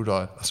on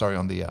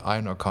the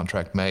iron ore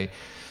contract may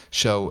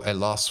show a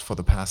loss for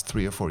the past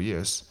 3 or 4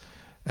 years,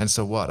 and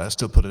so what? I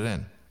still put it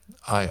in.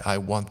 I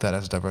want that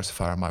as a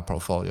diversifier in my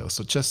portfolio.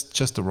 So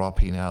just the raw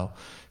P&L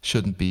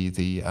shouldn't be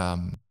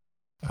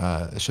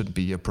shouldn't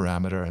be your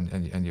parameter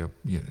and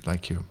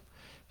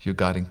your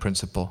guiding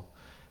principle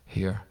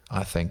here,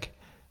 I think.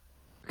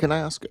 Can I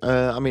ask?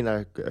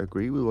 I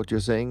agree with what you're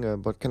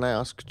saying, but can I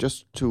ask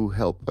just to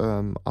help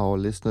our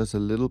listeners a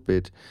little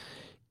bit?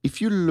 If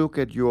you look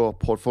at your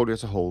portfolio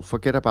as a whole,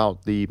 forget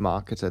about the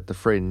markets at the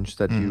fringe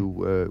that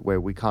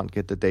where we can't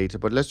get the data,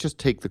 but let's just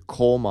take the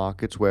core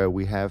markets where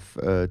we have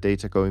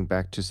data going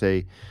back to,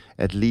 say,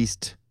 at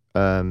least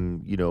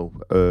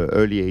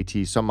early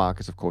 80s. Some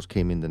markets, of course,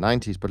 came in the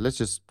 90s, but let's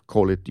just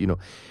call it,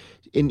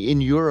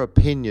 In your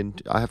opinion,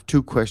 I have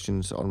two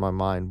questions on my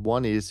mind.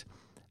 One is,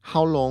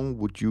 how long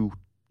would you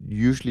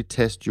usually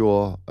test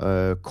your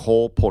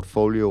core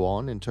portfolio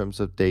on in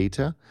terms of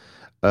data?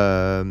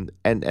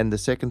 And the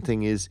second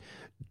thing is,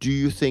 do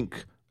you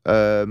think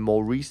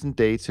more recent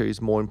data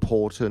is more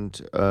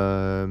important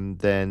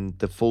than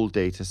the full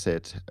data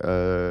set?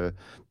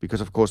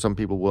 Because, of course, some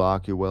people will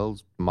argue, well,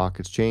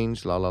 markets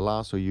change,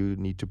 so you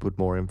need to put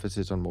more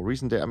emphasis on more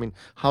recent data. I mean,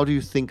 how do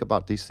you think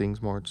about these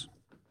things, Moritz?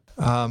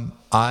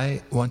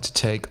 I want to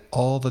take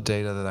all the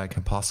data that I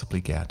can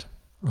possibly get.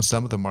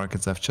 Some of the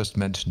markets I've just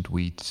mentioned,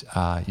 wheat,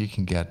 you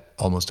can get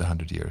almost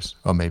 100 years,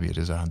 or maybe it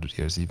is 100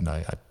 years even.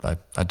 I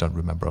don't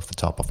remember off the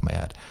top of my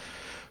head.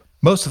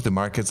 Most of the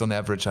markets, on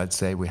average, I'd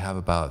say we have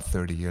about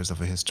 30 years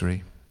of a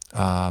history,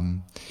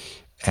 and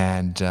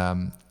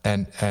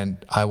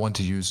I want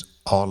to use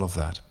all of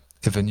that.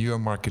 If a newer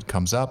market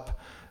comes up,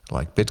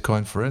 like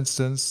Bitcoin, for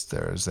instance,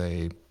 there's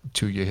a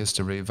 2-year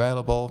history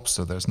available,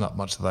 so there's not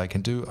much that I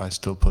can do. I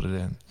still put it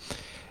in.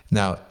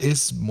 Now,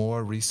 is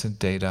more recent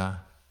data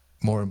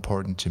more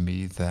important to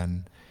me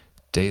than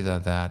data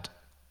that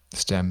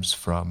stems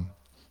from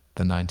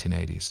the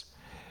 1980s?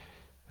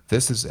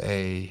 This is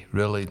a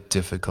really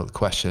difficult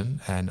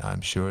question, and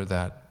I'm sure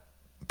that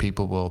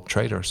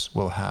traders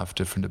will have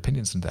different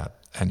opinions on that,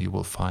 and you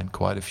will find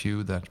quite a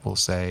few that will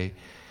say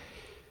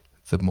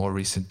the more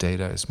recent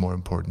data is more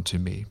important to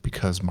me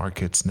because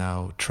markets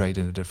now trade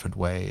in a different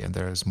way, and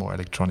there's more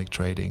electronic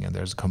trading, and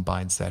there's a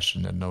combined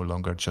session and no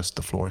longer just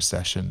the floor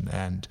session,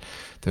 and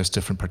there's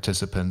different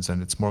participants,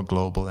 and it's more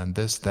global, and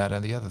this, that,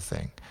 and the other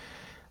thing.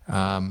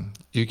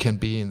 You can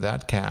be in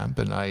that camp,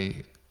 and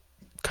I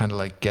kind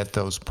of get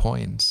those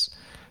points,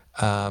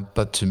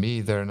 but to me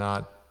they're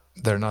not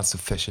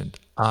sufficient.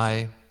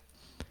 I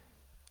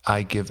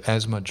give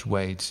as much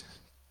weight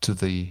to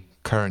the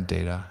current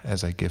data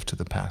as I give to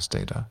the past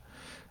data.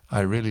 I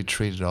really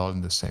treat it all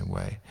in the same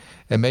way.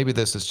 And maybe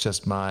this is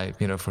just my,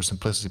 for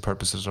simplicity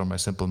purposes or my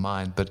simple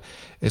mind, but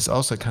it's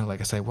also kind of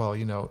like I say, well,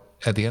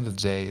 at the end of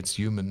the day, it's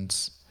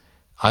humans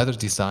either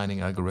designing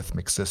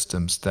algorithmic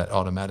systems that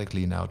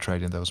automatically now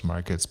trade in those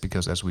markets,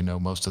 because as we know,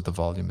 most of the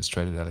volume is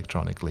traded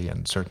electronically,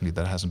 and certainly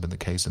that hasn't been the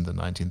case in the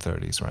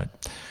 1930s, right?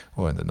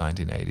 Or in the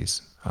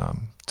 1980s,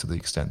 to the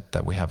extent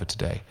that we have it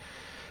today.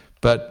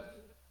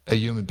 But a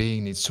human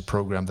being needs to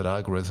program that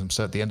algorithm.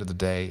 So at the end of the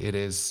day, it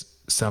is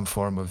some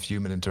form of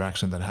human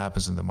interaction that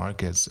happens in the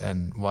markets,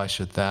 and why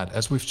should that,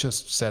 as we've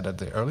just said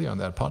earlier on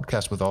that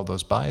podcast, with all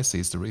those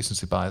biases, the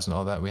recency bias and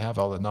all that, we have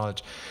all that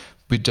knowledge,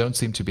 we don't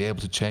seem to be able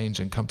to change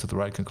and come to the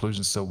right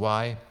conclusions. So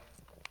why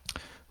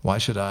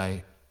should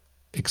I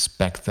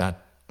expect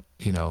that,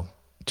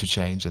 to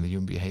change, and the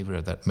human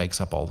behavior that makes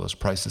up all those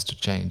prices to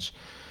change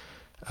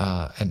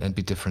and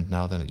be different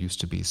now than it used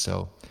to be?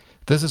 So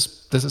this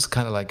is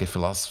kind of like a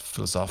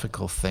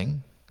philosophical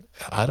thing.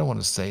 I don't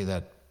want to say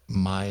that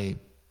my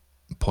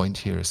point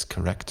here is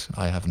correct.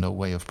 I have no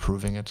way of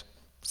proving it.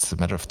 It's a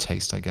matter of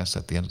taste, I guess,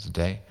 at the end of the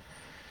day.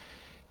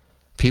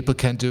 People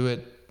can do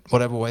it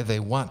whatever way they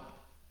want.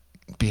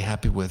 Be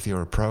happy with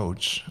your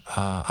approach.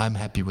 I'm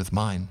happy with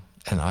mine,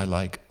 and I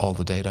like all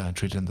the data and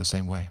treat it in the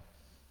same way.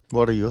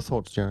 What are your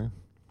thoughts, Jerry?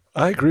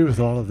 I agree with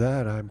all of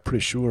that, I'm pretty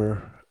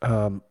sure.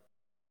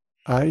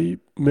 I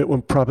meant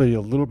one probably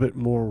a little bit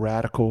more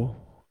radical,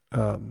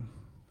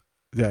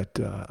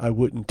 that I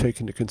wouldn't take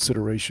into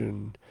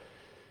consideration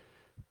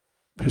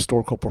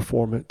historical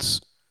performance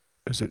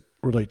as it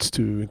relates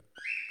to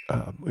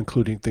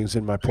including things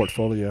in my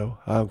portfolio.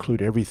 I'll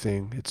include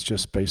everything. It's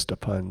just based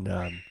upon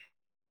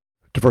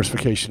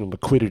diversification and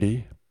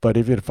liquidity. But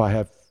even if I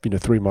have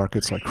 3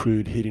 markets like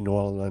crude, heating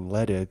oil, and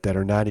unleaded that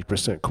are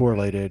 90%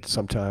 correlated,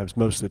 sometimes,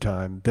 most of the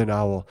time, then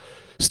I will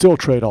still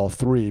trade all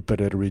 3,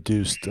 but at a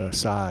reduced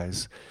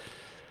size.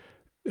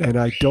 And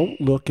I don't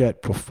look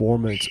at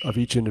performance of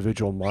each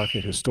individual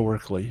market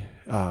historically.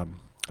 I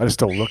just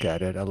don't look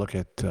at it. I look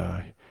at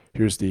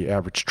here's the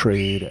average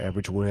trade,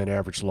 average win,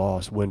 average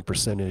loss, win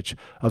percentage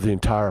of the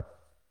entire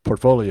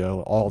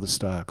portfolio, all the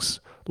stocks,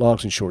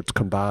 longs and shorts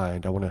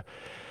combined. I want to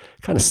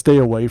kind of stay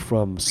away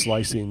from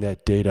slicing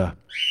that data,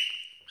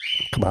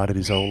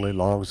 commodities only,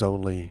 longs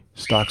only,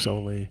 stocks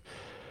only.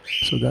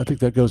 So I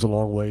think that goes a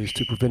long ways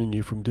to preventing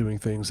you from doing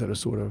things that are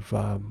sort of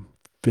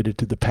fitted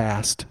to the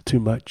past too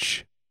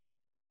much.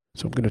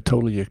 So I'm going to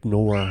totally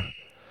ignore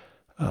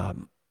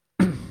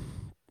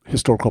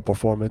historical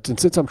performance. And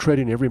since I'm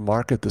trading every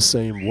market the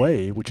same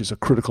way, which is a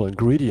critical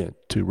ingredient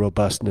to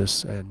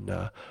robustness and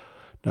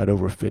not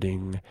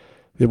overfitting,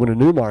 then when a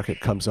new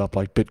market comes up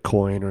like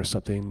Bitcoin or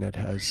something that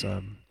has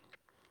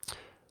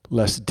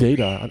less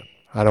data,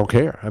 I don't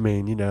care. I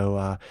mean,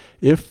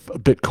 if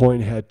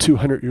Bitcoin had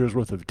 200 years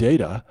worth of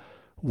data,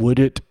 would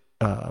it,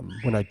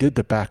 when I did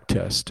the back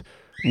test,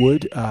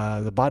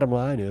 the bottom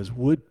line is,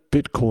 would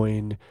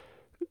Bitcoin,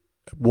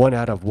 1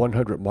 out of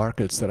 100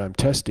 markets that I'm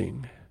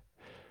testing,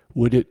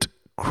 would it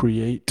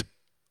create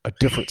a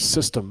different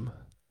system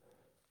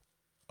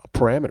of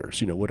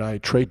parameters? Would I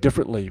trade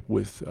differently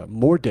with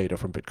more data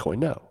from Bitcoin?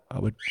 No, I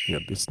would.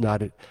 It's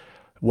not.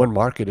 One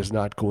market is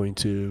not going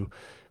to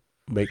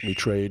make me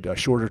trade a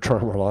shorter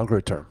term or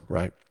longer term,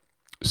 right?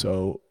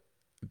 So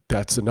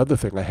that's another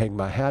thing I hang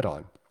my hat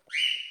on.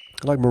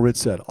 Like Moritz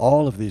said,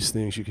 all of these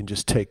things you can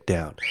just take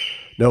down.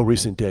 No,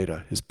 recent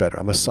data is better.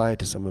 I'm a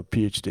scientist. I'm a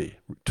PhD.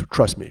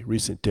 Trust me,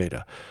 recent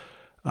data.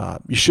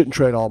 You shouldn't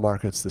trade all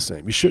markets the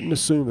same. You shouldn't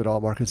assume that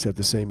all markets have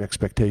the same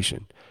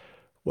expectation.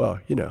 Well,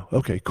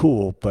 okay,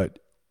 cool. But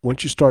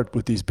once you start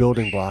with these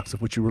building blocks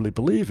of what you really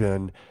believe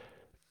in,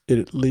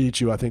 it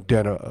leads you, I think,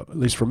 down, at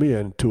least for me,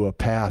 into a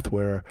path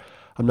where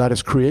I'm not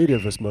as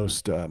creative as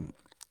most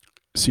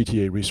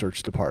CTA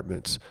research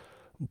departments,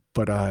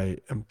 but I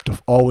am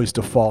always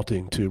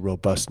defaulting to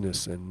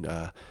robustness and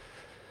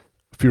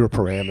fewer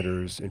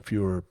parameters and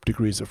fewer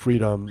degrees of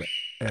freedom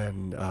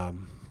and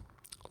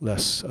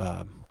less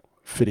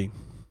fitting.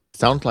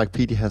 Sounds like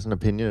Petey has an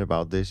opinion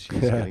about this. She's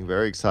getting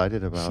very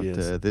excited about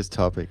this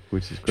topic,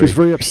 which is great. She's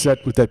very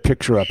upset with that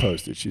picture I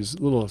posted. She's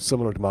a little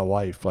similar to my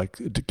wife. Like,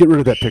 get rid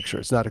of that picture.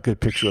 It's not a good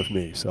picture of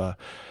me. So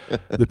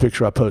the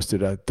picture I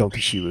posted, I don't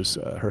think she was,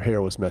 her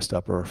hair was messed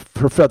up, or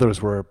her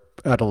feathers were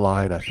out of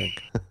line, I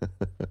think.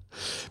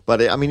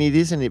 But I mean, it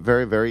is a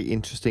very, very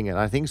interesting and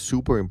I think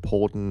super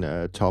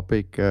important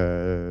topic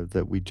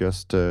that we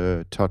just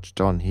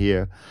touched on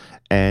here.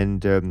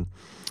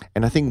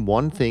 And I think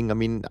one thing, I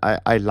mean,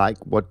 I like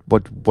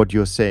what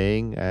you're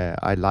saying.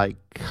 I like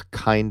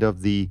kind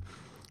of the,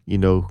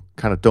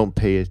 kind of don't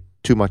pay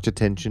too much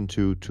attention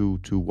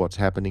to what's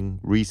happening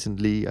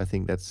recently. I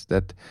think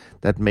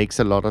that makes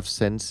a lot of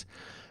sense.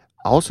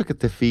 I also get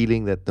the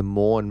feeling that the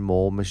more and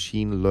more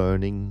machine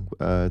learning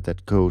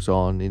that goes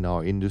on in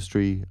our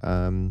industry,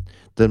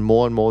 then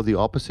more and more the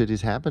opposite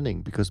is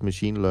happening, because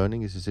machine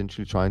learning is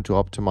essentially trying to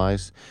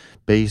optimize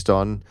based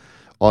on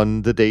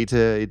the data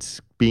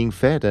it's being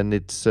fed, and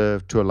it's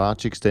to a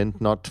large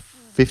extent not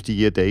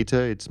 50-year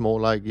data. It's more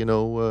like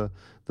the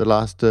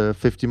last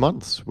 50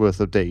 months worth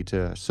of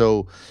data.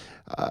 So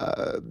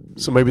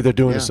maybe they're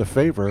doing us a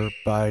favor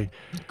by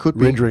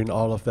rendering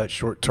all of that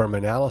short-term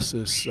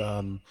analysis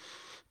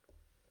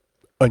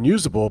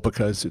unusable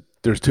because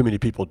there's too many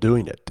people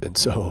doing it. And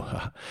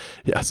so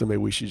so maybe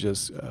we should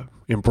just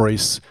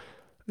embrace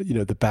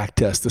the back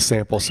test, the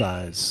sample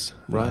size.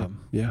 Right.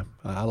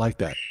 I like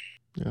that.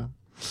 Yeah.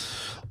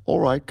 All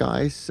right,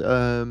 guys.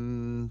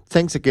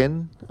 Thanks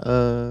again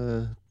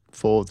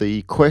for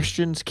the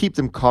questions. Keep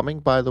them coming,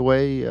 by the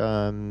way.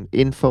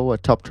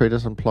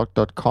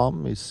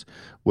 info@toptradersunplugged.com is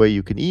where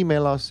you can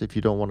email us if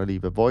you don't want to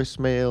leave a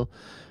voicemail,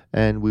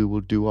 and we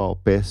will do our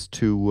best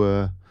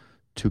to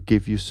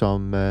give you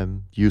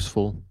some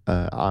useful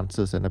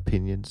answers and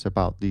opinions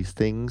about these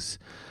things.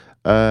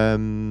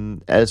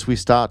 As we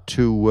start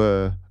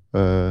to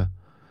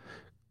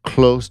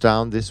close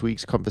down this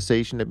week's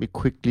conversation, let me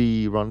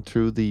quickly run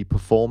through the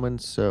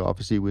performance.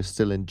 Obviously, we're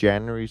still in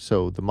January,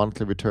 so the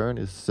monthly return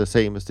is the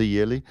same as the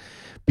yearly.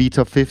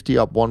 BTOP 50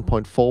 up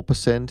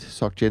 1.4%,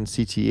 SocGen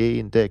CTA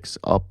Index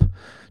up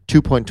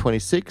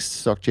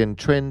 2.26, SocGen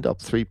Trend up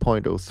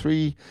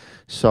 3.03,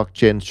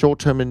 SocGen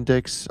Short-Term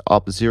Index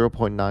up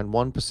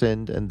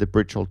 0.91%, and the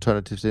Bridge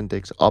Alternatives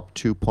Index up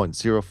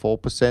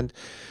 2.04%.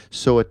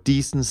 So a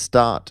decent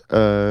start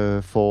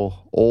for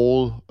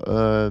all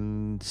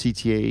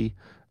CTA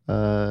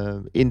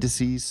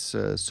indices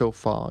so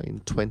far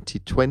in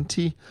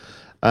 2020.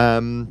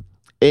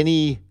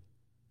 Any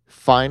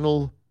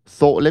final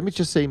thought? Let me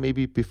just say,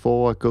 maybe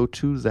before I go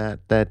to that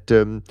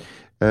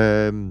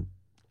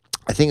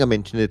I think I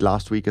mentioned it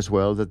last week as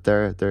well,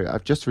 that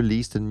I've just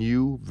released a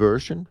new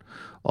version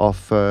of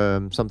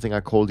something I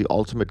call the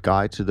Ultimate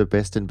Guide to the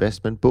Best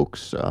Investment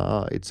Books.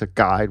 It's a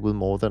guide with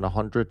more than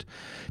 100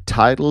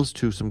 titles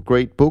to some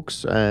great books.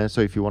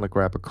 So if you want to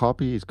grab a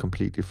copy, it's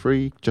completely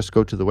free. Just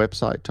go to the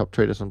website,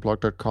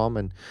 toptradersunplugged.com,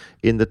 and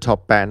in the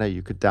top banner,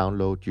 you could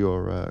download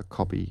your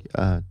copy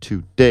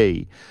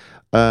today.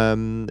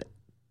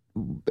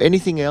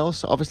 Anything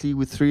else? Obviously,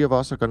 we three of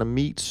us are going to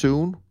meet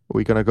soon.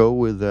 We're going to go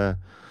with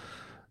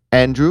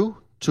Andrew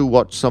to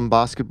watch some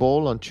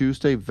basketball on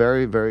Tuesday.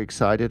 Very, very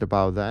excited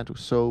about that.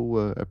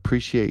 So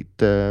appreciate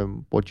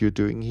what you're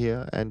doing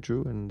here,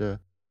 Andrew. And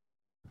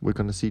we're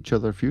going to see each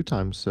other a few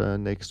times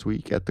next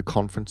week at the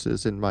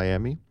conferences in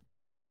Miami.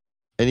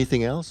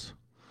 Anything else?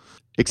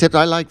 Except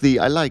I like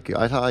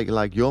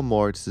your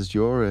Moritz's,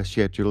 your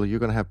schedule. You're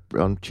going to have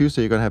on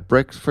Tuesday. You're going to have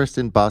breakfast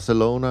in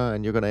Barcelona,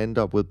 and you're going to end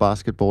up with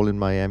basketball in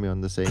Miami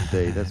on the same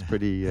day. That's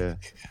pretty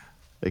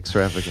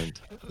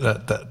extravagant.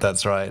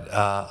 That's right.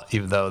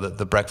 Even though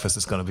the breakfast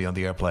is going to be on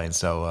the airplane,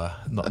 so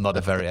not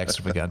a very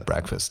extravagant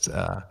breakfast.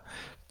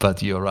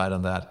 But you're right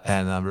on that,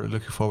 and I'm really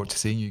looking forward to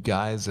seeing you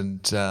guys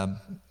and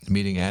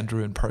meeting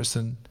Andrew in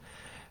person,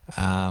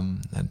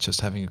 and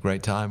just having a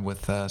great time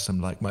with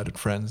some like-minded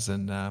friends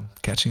and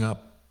catching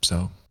up.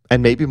 So.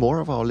 And maybe more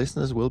of our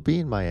listeners will be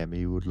in Miami.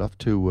 We would love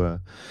to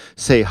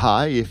say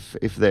hi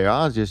if they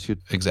are.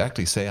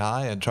 Exactly, say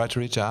hi and try to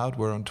reach out.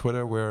 We're on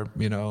Twitter. We're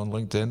on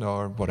LinkedIn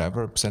or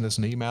whatever. Send us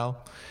an email,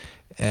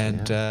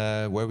 and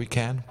where we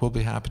can, we'll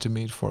be happy to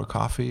meet for a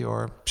coffee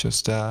or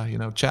just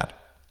chat.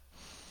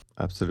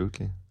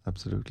 Absolutely.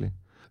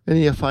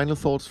 Any final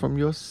thoughts from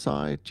your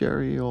side,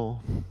 Jerry? Or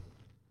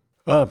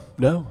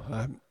no,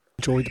 I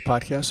enjoyed the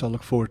podcast. I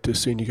look forward to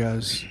seeing you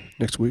guys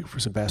next week for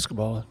some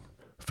basketball and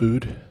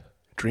food.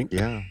 Drink.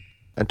 Yeah.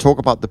 And talk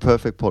about the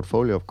perfect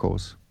portfolio, of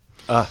course.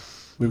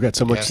 We've got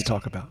so much to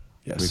talk about.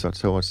 Yes. We've got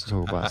so much to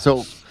talk about.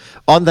 So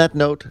on that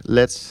note,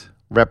 let's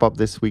wrap up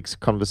this week's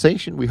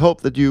conversation. We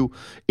hope that you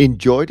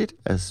enjoyed it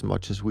as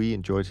much as we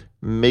enjoyed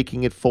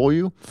making it for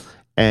you.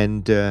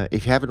 And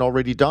if you haven't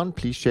already done,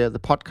 please share the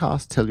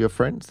podcast. Tell your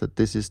friends that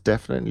this is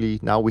definitely,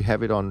 now we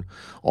have it on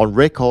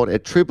record, a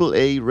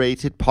AAA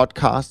rated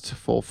podcast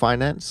for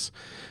finance.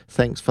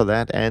 Thanks for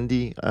that,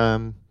 Andy.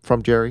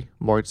 From Jerry,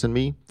 Moritz, and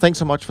me. Thanks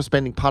so much for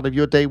spending part of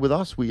your day with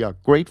us. We are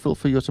grateful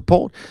for your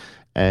support,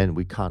 and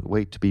we can't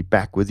wait to be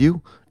back with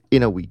you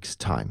in a week's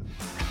time.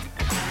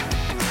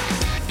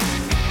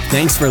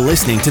 Thanks for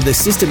listening to the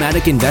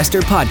Systematic Investor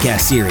podcast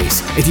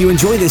series. If you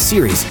enjoy this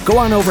series, go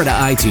on over to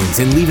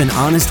iTunes and leave an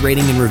honest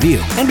rating and review.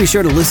 And be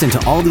sure to listen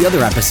to all the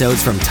other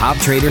episodes from Top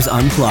Traders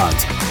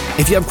Unplugged.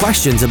 If you have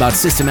questions about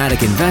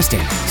systematic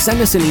investing,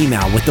 send us an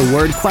email with the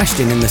word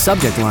question in the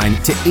subject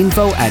line to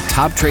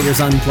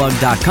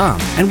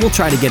info@toptradersunplugged.com, and we'll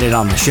try to get it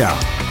on the show.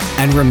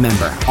 And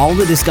remember, all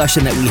the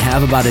discussion that we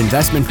have about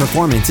investment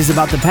performance is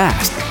about the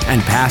past,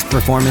 and past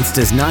performance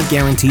does not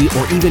guarantee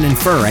or even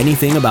infer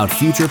anything about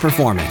future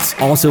performance.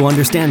 Also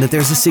understand that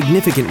there's a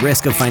significant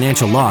risk of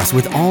financial loss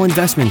with all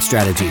investment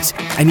strategies,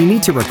 and you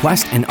need to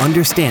request and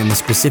understand the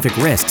specific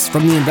risks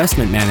from the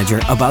investment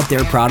manager about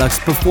their products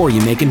before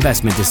you make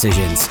investment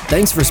decisions.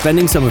 Thanks for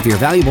spending some of your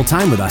valuable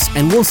time with us,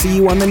 and we'll see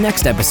you on the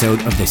next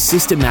episode of The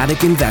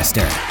Systematic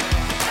Investor.